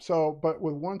job. So, but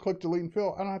with one-click Delete and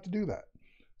Fill, I don't have to do that.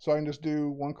 So I can just do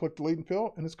one-click Delete and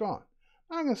Fill, and it's gone.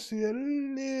 I'm going to see a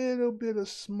little bit of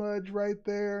smudge right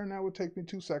there, and that would take me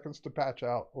 2 seconds to patch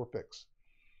out or fix.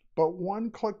 But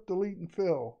one-click Delete and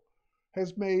Fill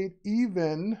has made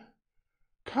even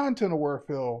content-aware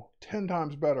fill 10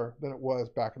 times better than it was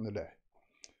back in the day.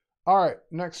 All right,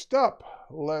 next up,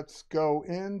 let's go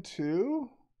into,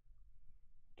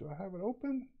 do I have it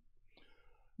open?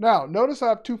 Now, notice I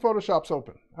have two Photoshops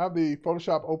open. I have the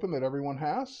Photoshop open that everyone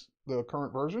has, the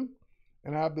current version,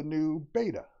 and I have the new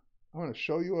beta. I'm going to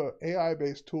show you an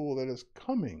AI-based tool that is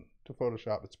coming to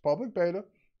Photoshop. It's public beta.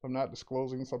 I'm not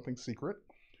disclosing something secret.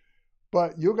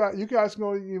 But you guys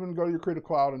can even go to your Creative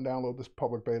Cloud and download this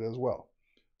public beta as well.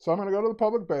 So I'm going to go to the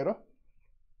public beta.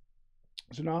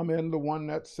 So now I'm in the one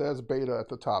that says beta at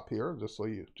the top here,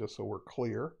 just so we're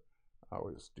clear. I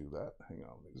always do that. Hang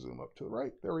on, let me zoom up to the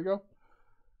right. There we go.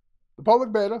 The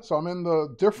public beta. So I'm in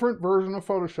the different version of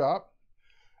Photoshop.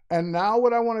 And now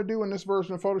what I want to do in this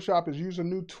version of Photoshop is use a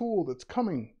new tool that's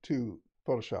coming to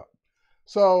Photoshop.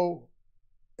 So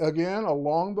again,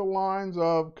 along the lines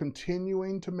of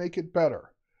continuing to make it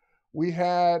better,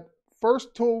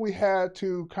 first tool we had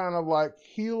to kind of like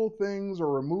heal things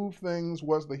or remove things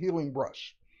was the healing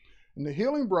brush. And the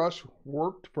healing brush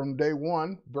worked from day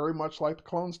one very much like the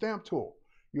clone stamp tool.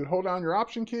 You'd hold down your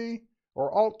Option key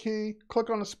or Alt key, click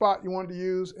on the spot you wanted to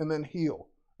use, and then heal.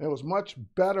 And it was much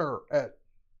better at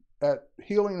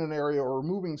healing an area or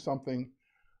removing something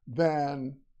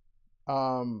than,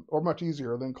 or much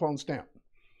easier than clone stamp.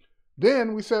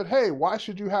 Then we said, hey, why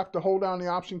should you have to hold down the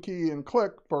Option key and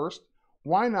click first?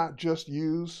 Why not just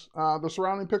use the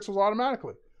surrounding pixels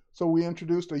automatically? So we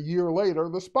introduced a year later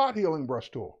the spot healing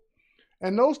brush tool.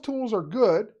 And those tools are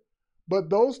good, but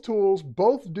those tools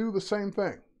both do the same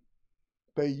thing.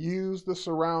 They use the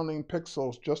surrounding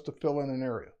pixels just to fill in an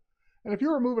area. And if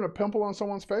you're removing a pimple on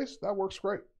someone's face, that works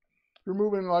great. If you're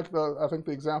moving like I think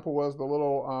the example was the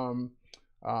little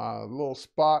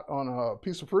spot on a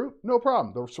piece of fruit, no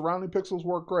problem. The surrounding pixels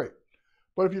work great.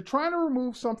 But if you're trying to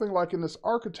remove something like in this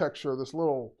architecture, this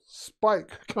little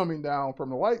spike coming down from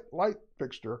the light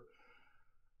fixture,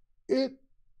 it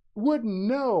wouldn't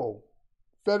know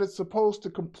that it's supposed to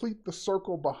complete the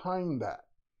circle behind that.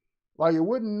 Like it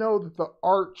wouldn't know that the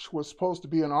arch was supposed to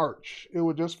be an arch. It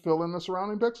would just fill in the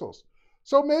surrounding pixels.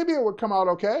 So maybe it would come out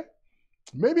okay.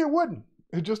 Maybe it wouldn't.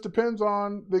 It just depends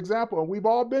on the example. And we've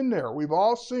all been there. We've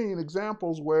all seen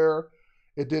examples where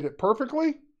it did it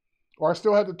perfectly, or I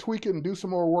still had to tweak it and do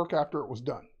some more work after it was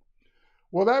done.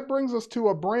 Well, that brings us to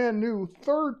a brand new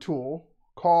third tool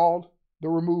called the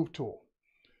Remove tool.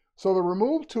 So the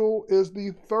Remove tool is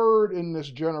the third in this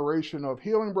generation of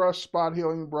healing brush, spot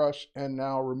healing brush, and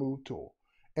now Remove tool.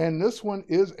 And this one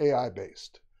is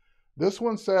AI-based. This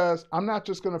one says, I'm not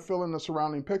just going to fill in the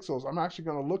surrounding pixels. I'm actually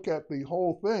going to look at the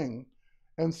whole thing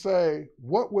and say,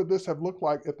 what would this have looked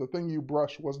like if the thing you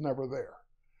brushed was never there?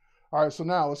 All right, so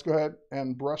now let's go ahead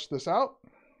and brush this out.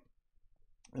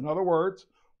 In other words,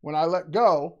 when I let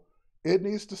go, it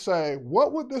needs to say,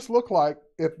 what would this look like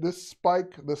if this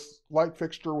spike, this light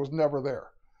fixture was never there?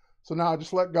 So now I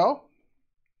just let go.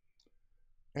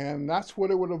 And that's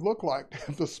what it would have looked like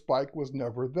if the spike was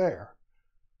never there.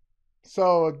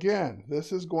 So again,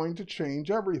 this is going to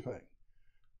change everything.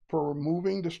 For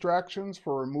removing distractions,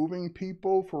 for removing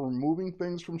people, for removing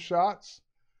things from shots,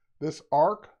 this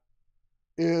arc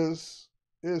is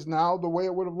is now the way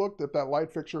it would have looked if that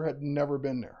light fixture had never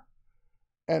been there.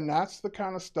 And that's the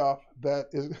kind of stuff that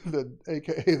is the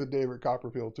AKA the David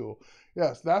Copperfield tool.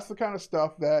 Yes, that's the kind of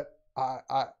stuff that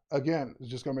I again, is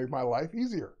just going to make my life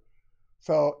easier.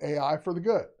 So AI for the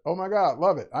good. Oh my God,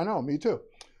 love it. I know, me too.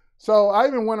 So I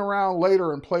even went around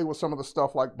later and played with some of the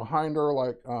stuff like behind her,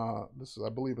 like this is, I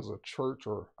believe is a church,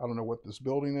 or I don't know what this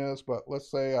building is, but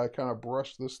let's say I kind of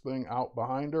brush this thing out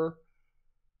behind her,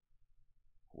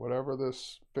 whatever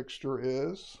this fixture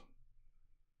is.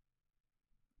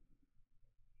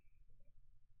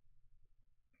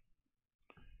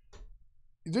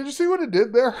 Did you see what it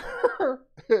did there?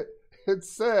 it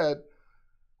said,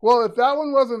 well, if that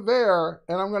one wasn't there,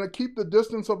 and I'm going to keep the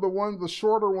distance of the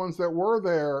shorter ones that were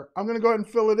there, I'm going to go ahead and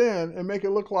fill it in and make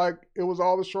it look like it was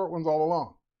all the short ones all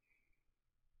along.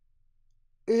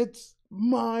 It's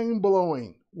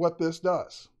mind-blowing what this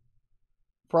does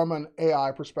from an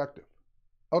AI perspective.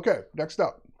 Okay, next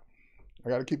up. I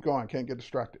got to keep going. Can't get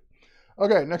distracted.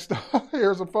 Okay, next up,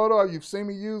 here's a photo you've seen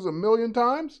me use a million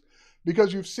times,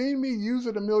 because you've seen me use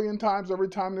it a million times every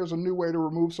time there's a new way to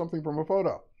remove something from a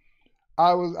photo.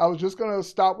 I was just going to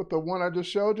stop with the one I just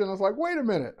showed you, and I was like, wait a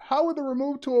minute, how would the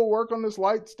remove tool work on this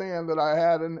light stand that I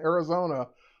had in Arizona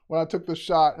when I took this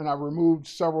shot? And I removed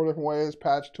several different ways,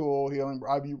 patch tool, healing,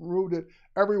 I've removed it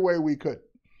every way we could.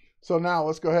 So now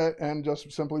let's go ahead and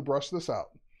just simply brush this out.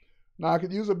 Now I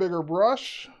could use a bigger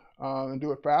brush and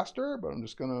do it faster, but I'm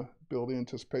just going to build the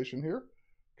anticipation here.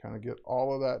 Kind of get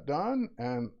all of that done,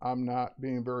 and I'm not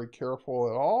being very careful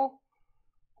at all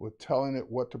with telling it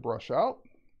what to brush out.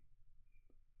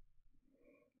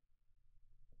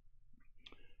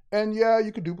 And yeah,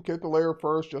 you could duplicate the layer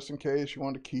first just in case you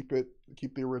want to keep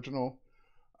the original.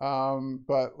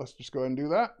 But let's just go ahead and do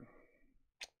that.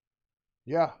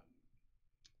 Yeah,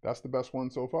 that's the best one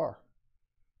so far,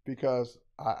 because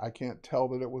I can't tell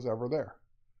that it was ever there.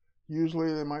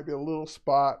 Usually there might be a little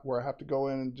spot where I have to go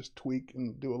in and just tweak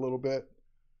and do a little bit,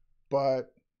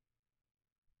 but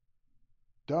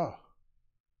duh,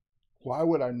 why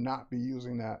would I not be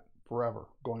using that forever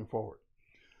going forward?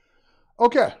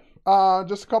 Okay,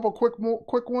 just a couple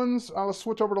quick ones. Let's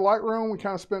switch over to Lightroom. We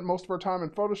kind of spent most of our time in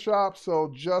Photoshop, so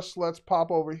just let's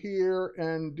pop over here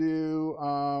and do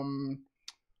a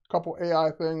couple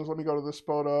AI things. Let me go to this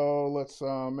photo. Let's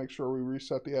make sure we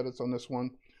reset the edits on this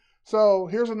one. So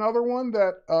here's another one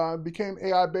that became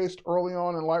AI-based early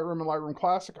on in Lightroom and Lightroom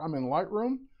Classic. I'm in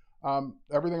Lightroom.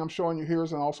 Everything I'm showing you here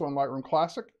is also in Lightroom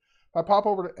Classic. If I pop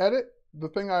over to Edit, the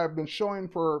thing I've been showing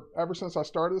for ever since I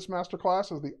started this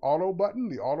masterclass is the Auto button,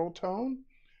 the Auto Tone.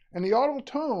 And the Auto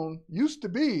Tone used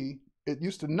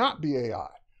to not be AI.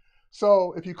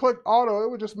 So if you click Auto,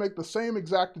 it would just make the same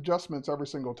exact adjustments every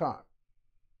single time.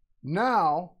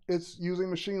 Now it's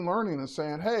using machine learning and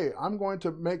saying, hey, I'm going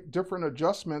to make different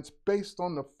adjustments based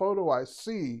on the photo I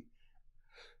see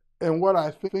and what I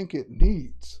think it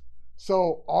needs.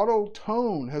 So Auto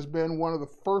Tone has been one of the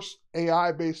first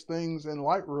AI-based things in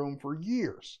Lightroom for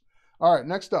years. All right,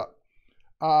 next up.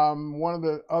 One of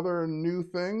the other new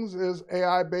things is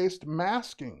AI-based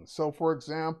masking. So for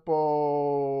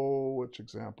example, which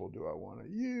example do I want to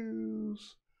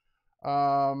use?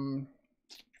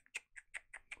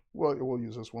 Well, we'll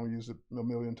use this one. We used it a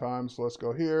million times. So let's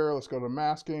go here. Let's go to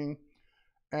masking.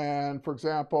 And for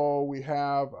example, we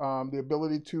have the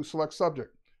ability to select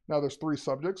subject. Now there's 3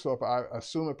 subjects. So if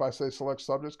I say select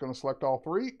subject, it's going to select all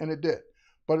 3, and it did.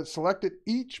 But it selected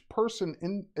each person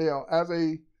in,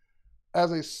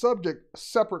 as a subject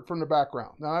separate from the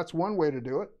background. Now that's one way to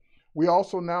do it. We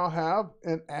also now have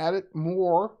and added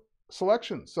more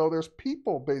selections. So there's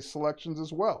people-based selections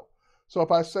as well. So if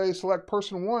I say select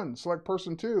person 1, select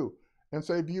person 2, and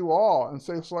say view all, and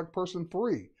say select person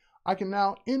 3, I can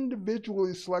now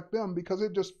individually select them because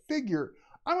it just figured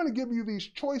I'm going to give you these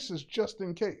choices just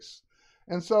in case.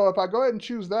 And so if I go ahead and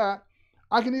choose that,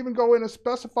 I can even go in and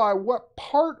specify what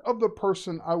part of the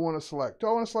person I want to select. Do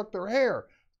I want to select their hair,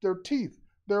 their teeth,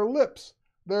 their lips,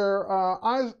 their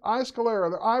eye sclera,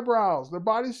 their eyebrows, their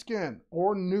body skin,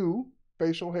 or new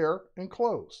facial hair and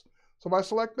clothes? So if I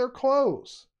select their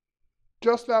clothes,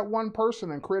 just that one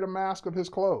person, and create a mask of his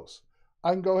clothes,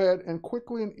 I can go ahead and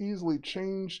quickly and easily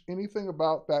change anything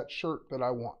about that shirt that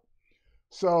I want.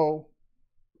 So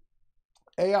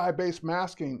AI-based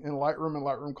masking in Lightroom and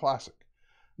Lightroom Classic.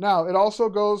 Now, it also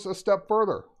goes a step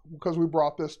further because we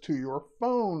brought this to your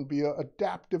phone via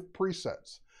adaptive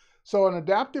presets. So an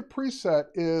adaptive preset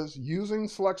is using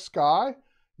Select Sky,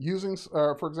 using,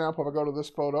 for example, if I go to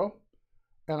this photo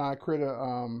and I create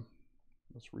a,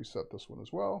 let's reset this one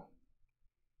as well.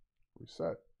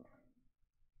 Reset.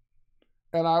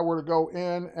 And I were to go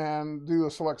in and do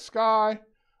a Select Sky,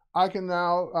 I can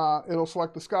now, it'll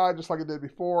select the sky just like it did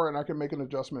before, and I can make an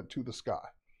adjustment to the sky.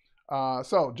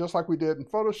 So just like we did in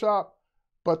Photoshop,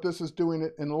 but this is doing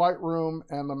it in Lightroom,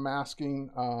 and the masking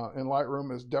in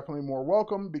Lightroom is definitely more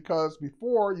welcome, because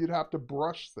before you'd have to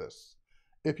brush this.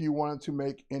 If you wanted to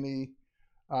make any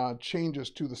changes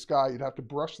to the sky, you'd have to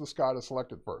brush the sky to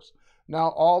select it first. Now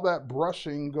all that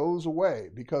brushing goes away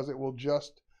because it will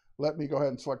just let me go ahead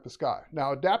and select the sky.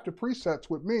 Now adaptive presets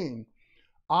would mean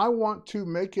I want to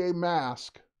make a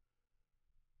mask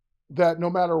that no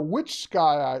matter which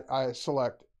sky I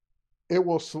select, it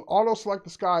will auto select the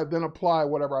sky, then apply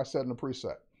whatever I said in the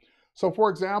preset. So for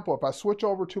example, if I switch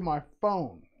over to my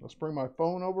phone, let's bring my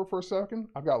phone over for a second.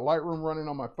 I've got Lightroom running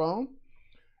on my phone.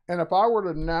 And if I were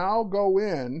to now go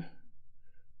in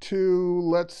to,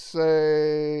 let's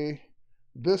say,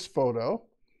 this photo,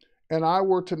 and I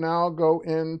were to now go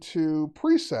into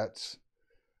presets,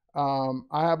 I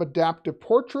have adaptive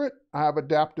portrait, I have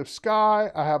adaptive sky,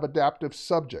 I have adaptive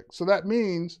subject. So that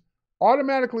means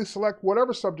automatically select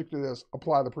whatever subject it is,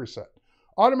 apply the preset.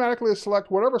 Automatically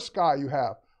select whatever sky you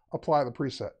have, apply the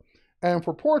preset. And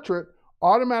for portrait,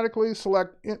 automatically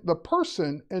select the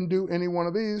person and do any one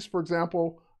of these. For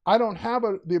example, I don't have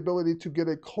the ability to get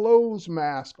a close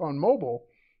mask on mobile,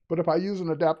 but if I use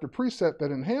an adaptive preset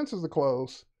that enhances the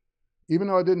close, even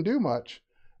though I didn't do much,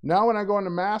 now when I go into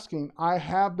masking, I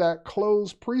have that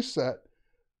close preset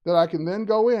that I can then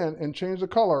go in and change the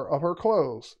color of her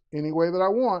clothes any way that I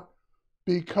want,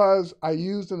 because I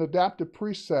used an adaptive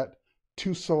preset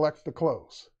to select the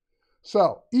clothes.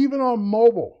 So even on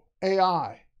mobile,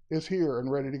 AI is here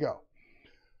and ready to go.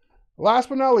 Last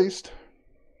but not least,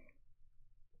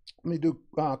 let me do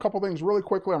a couple things really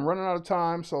quickly. I'm running out of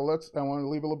time, so I want to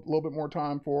leave a little bit more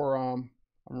time for, I'm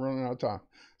running out of time.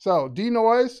 So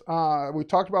denoise, we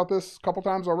talked about this a couple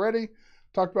times already.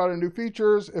 Talked about it in new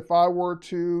features. If I were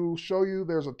to show you,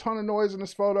 there's a ton of noise in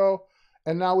this photo,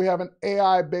 and now we have an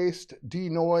AI-based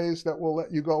denoise that will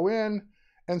let you go in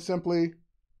and simply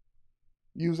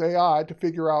use AI to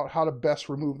figure out how to best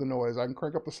remove the noise. I can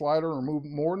crank up the slider and remove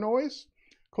more noise.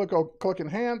 Click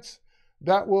Enhance.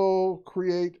 That will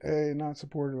create a not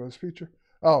supported as feature.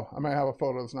 Oh, I might have a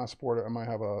photo that's not supported. I might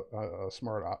have a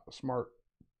smart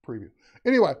preview.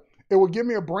 Anyway, it will give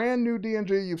me a brand new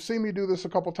DNG. You've seen me do this a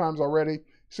couple times already. You've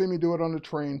seen me do it on the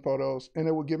train photos, and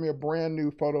it will give me a brand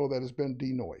new photo that has been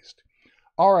denoised.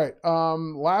 All right,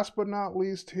 last but not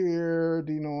least here,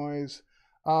 denoise.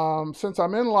 Since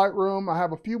I'm in Lightroom, I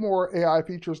have a few more AI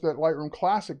features that Lightroom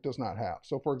Classic does not have.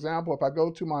 So for example, if I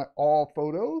go to my all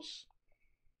photos,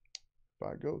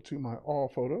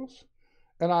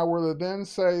 and I were to then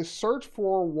say, search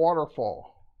for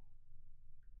waterfall,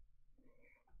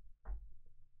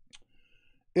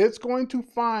 it's going to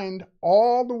find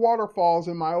all the waterfalls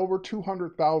in my over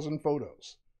 200,000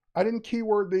 photos. I didn't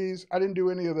keyword these. I didn't do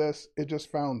any of this. It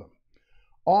just found them.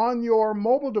 On your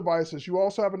mobile devices, you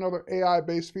also have another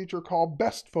AI-based feature called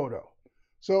Best Photo.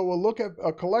 So it will look at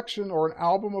a collection or an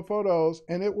album of photos,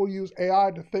 and it will use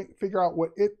AI to figure out what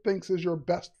it thinks is your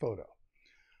best photo.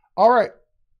 All right,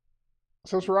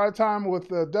 since we're out of time with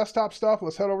the desktop stuff,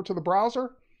 let's head over to the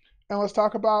browser, and let's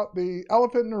talk about the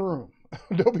elephant in the room,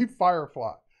 Adobe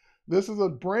Firefly. This is a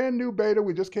brand new beta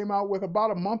we just came out with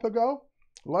about a month ago,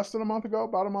 less than a month ago,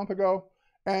 about a month ago.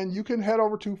 And you can head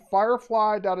over to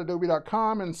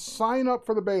firefly.adobe.com and sign up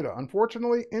for the beta.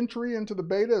 Unfortunately, entry into the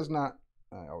beta is not,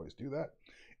 I always do that.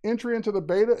 Entry into the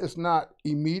beta is not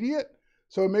immediate.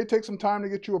 So it may take some time to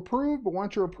get you approved, but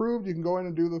once you're approved, you can go in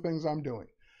and do the things I'm doing.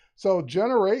 So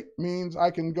generate means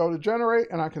I can go to generate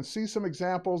and I can see some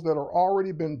examples that are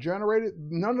already been generated.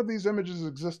 None of these images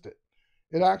existed.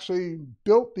 It actually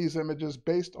built these images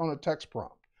based on a text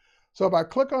prompt. So if I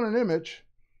click on an image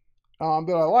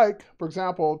that I like, for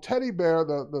example, teddy bear,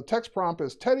 the text prompt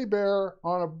is teddy bear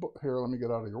on a book. Here, let me get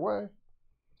out of your way.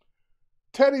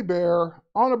 Teddy bear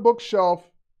on a bookshelf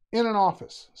in an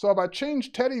office. So if I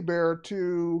change teddy bear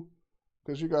to,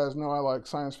 because you guys know I like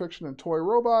science fiction and toy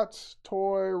robots,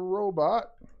 toy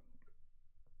robot,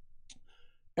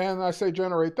 and I say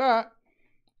generate that,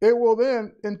 it will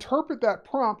then interpret that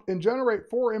prompt and generate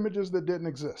 4 images that didn't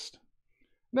exist.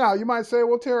 Now, you might say,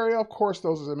 well, Terry, of course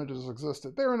those images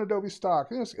existed. They're in Adobe stock.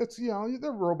 It's you know, there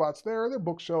are robots there, there are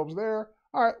bookshelves there.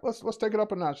 All right, let's take it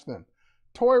up a notch then.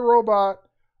 Toy robot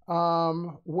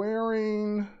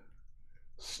wearing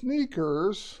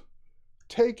sneakers,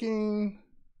 taking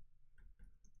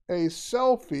a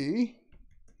selfie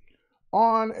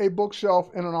on a bookshelf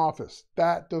in an office.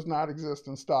 That does not exist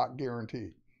in stock,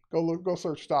 guaranteed. Go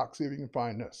search stock, see if you can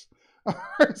find this. All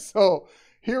right, so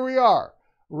here we are.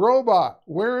 Robot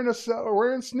wearing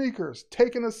sneakers,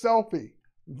 taking a selfie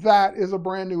that is a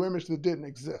brand new image that didn't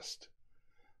exist.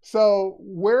 So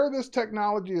where this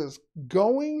technology is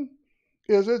going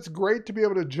is it's great to be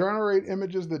able to generate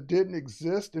images that didn't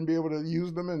exist and be able to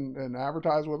use them and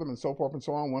advertise with them and so forth and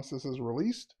so on once this is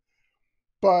released.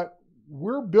 But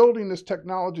we're building this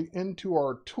technology into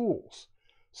our tools.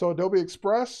 So Adobe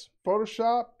Express,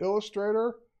 Photoshop,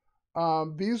 Illustrator,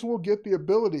 these will get the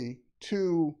ability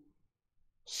to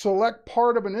select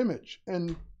part of an image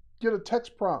and get a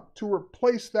text prompt to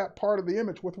replace that part of the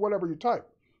image with whatever you type.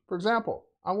 For example,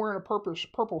 I'm wearing a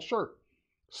purple shirt.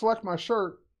 Select my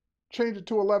shirt, change it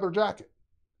to a leather jacket,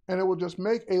 and it will just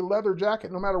make a leather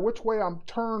jacket no matter which way I'm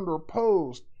turned or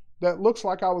posed that looks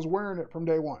like I was wearing it from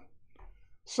day one.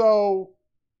 So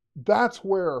that's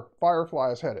where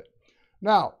Firefly is headed.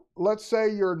 Now, let's say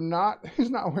he's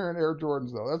not wearing Air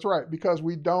Jordans though. That's right, because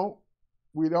we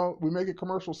make it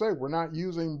commercial safe. We're not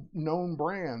using known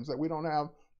brands that we don't have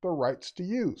the rights to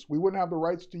use. We wouldn't have the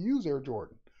rights to use Air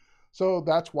Jordan. So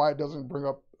that's why it doesn't bring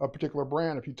up a particular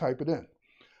brand if you type it in.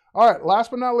 All right,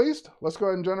 last but not least, let's go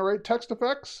ahead and generate text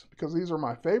effects because these are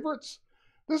my favorites.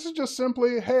 This is just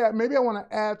simply, hey, maybe I want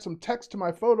to add some text to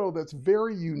my photo that's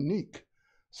very unique.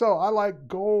 So I like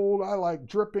gold, I like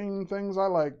dripping things, I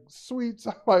like sweets,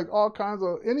 I like all kinds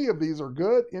of, any of these are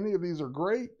good, any of these are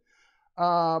great.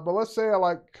 But let's say I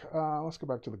like, let's go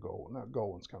back to the gold one. That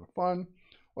gold one's kind of fun.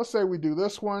 Let's say we do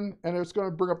this one, and it's going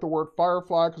to bring up the word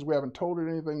Firefly because we haven't told it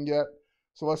anything yet.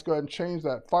 So let's go ahead and change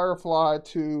that Firefly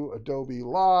to Adobe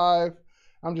Live.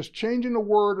 I'm just changing the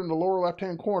word in the lower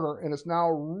left-hand corner, and it's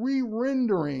now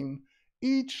re-rendering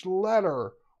each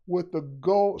letter with the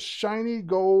gold, shiny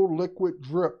gold liquid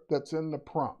drip that's in the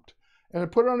prompt. And I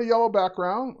put it on a yellow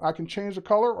background. I can change the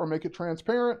color or make it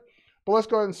transparent. But let's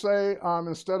go ahead and say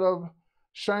instead of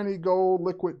shiny gold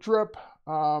liquid drip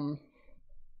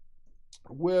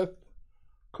with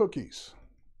cookies.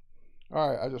 All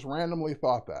right, I just randomly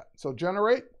thought that. So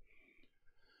generate.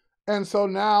 And so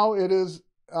now it is,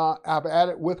 I've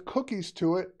added with cookies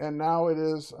to it, and now it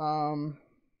is,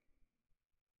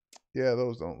 yeah,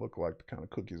 those don't look like the kind of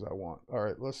cookies I want. All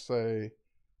right, let's say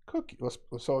cookie.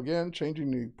 So again,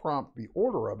 changing the prompt, the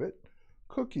order of it,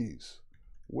 cookies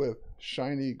with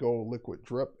shiny gold liquid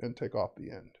drip, and take off the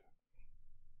end.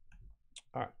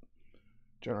 All right,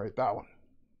 generate that one.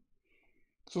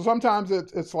 So sometimes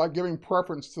it's like giving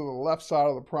preference to the left side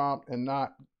of the prompt and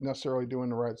not necessarily doing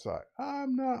the right side.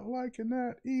 I'm not liking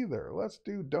that either. Let's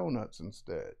do donuts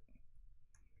instead.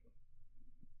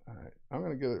 All right, I'm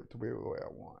going to get it to be the way I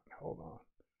want. Hold on.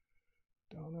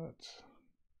 Donuts.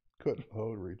 Couldn't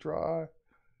load, retry.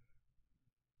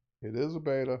 It is a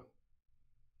beta.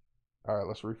 All right,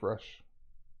 let's refresh.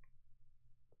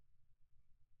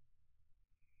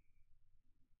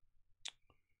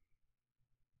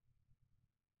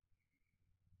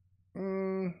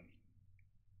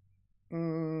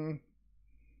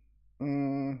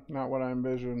 Not what I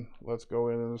envisioned. Let's go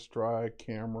in and let's try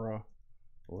camera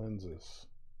lenses.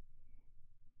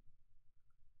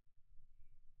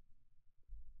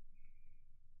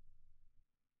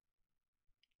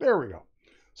 There we go.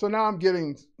 So now I'm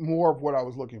getting more of what I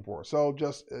was looking for. So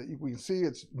just, you can see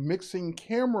it's mixing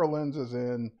camera lenses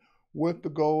in with the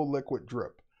gold liquid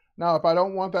drip. Now, if I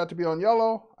don't want that to be on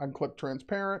yellow, I can click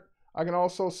transparent. I can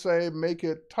also say make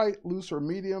it tight, loose, or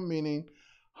medium, meaning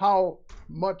how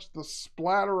much the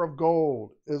splatter of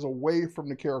gold is away from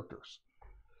the characters.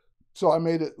 So I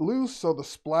made it loose, so the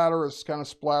splatter is kind of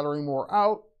splattering more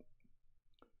out.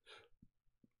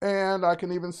 And I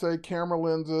can even say camera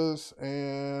lenses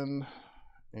and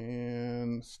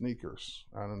sneakers.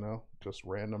 I don't know, just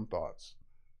random thoughts.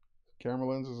 Camera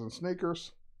lenses and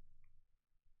sneakers.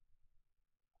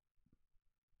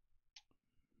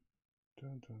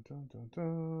 Dun, dun, dun, dun,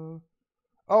 dun.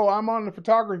 Oh, I'm on the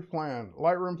photography plan,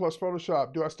 Lightroom plus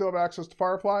Photoshop. Do I still have access to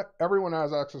Firefly? Everyone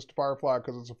has access to Firefly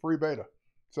because it's a free beta.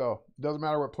 So it doesn't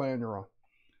matter what plan you're on.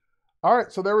 All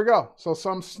right, so there we go. So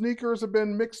some sneakers have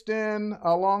been mixed in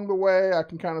along the way. I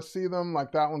can kind of see them,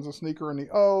 like that one's a sneaker in the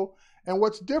O. And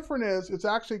what's different is it's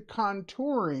actually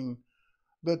contouring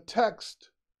the text,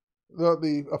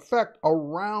 the effect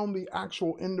around the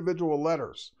actual individual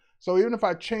letters. So even if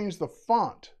I change the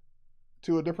font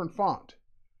to a different font,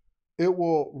 it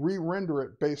will re-render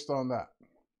it based on that.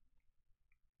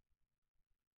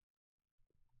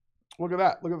 Look at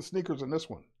that. Look at the sneakers in this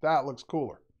one. That looks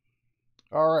cooler.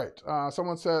 All right.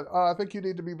 Someone said, I think you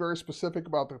need to be very specific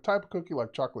about the type of cookie,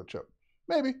 like chocolate chip.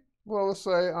 Maybe. Well, let's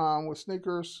say with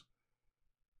sneakers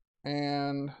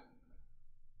and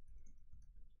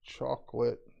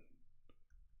chocolate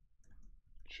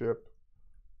chip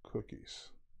cookies.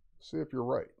 See if you're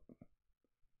right.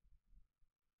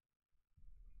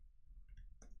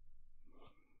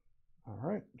 All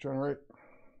right, generate.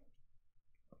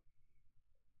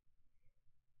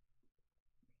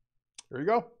 There you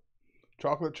go.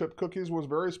 Chocolate chip cookies was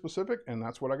very specific, and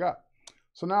that's what I got.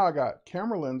 So now I got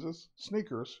camera lenses,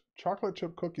 sneakers, chocolate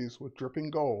chip cookies with dripping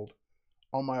gold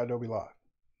on my Adobe Live.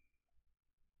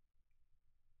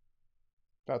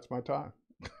 That's my time.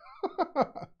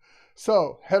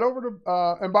 So head over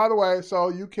to, and by the way, so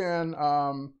you can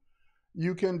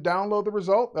download the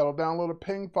result. That'll download a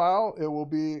ping file. It will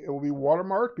be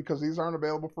watermarked because these aren't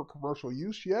available for commercial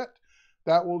use yet.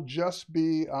 That will just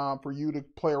be for you to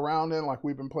play around in, like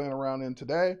we've been playing around in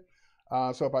today.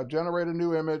 So if I generate a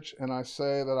new image and I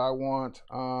say that I want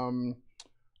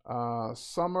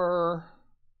summer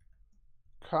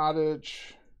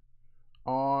cottage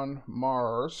on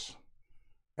Mars,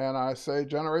 and I say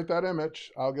generate that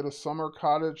image, I'll get a summer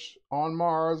cottage on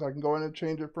Mars. I can go in and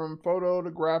change it from photo to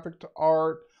graphic to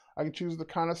art. I can choose the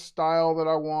kind of style that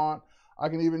I want. I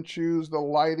can even choose the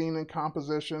lighting and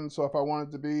composition. So if I want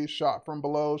it to be shot from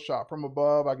below, shot from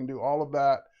above, I can do all of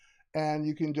that. And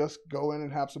you can just go in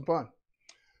and have some fun.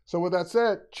 So with that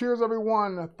said, cheers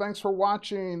everyone. Thanks for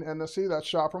watching, and to see that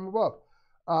shot from above.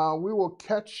 We will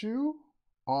catch you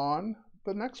on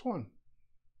the next one.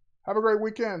 Have a great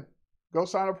weekend. Go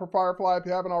sign up for Firefly if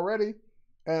you haven't already.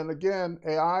 And again,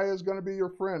 AI is going to be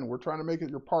your friend. We're trying to make it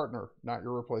your partner, not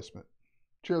your replacement.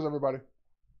 Cheers, everybody.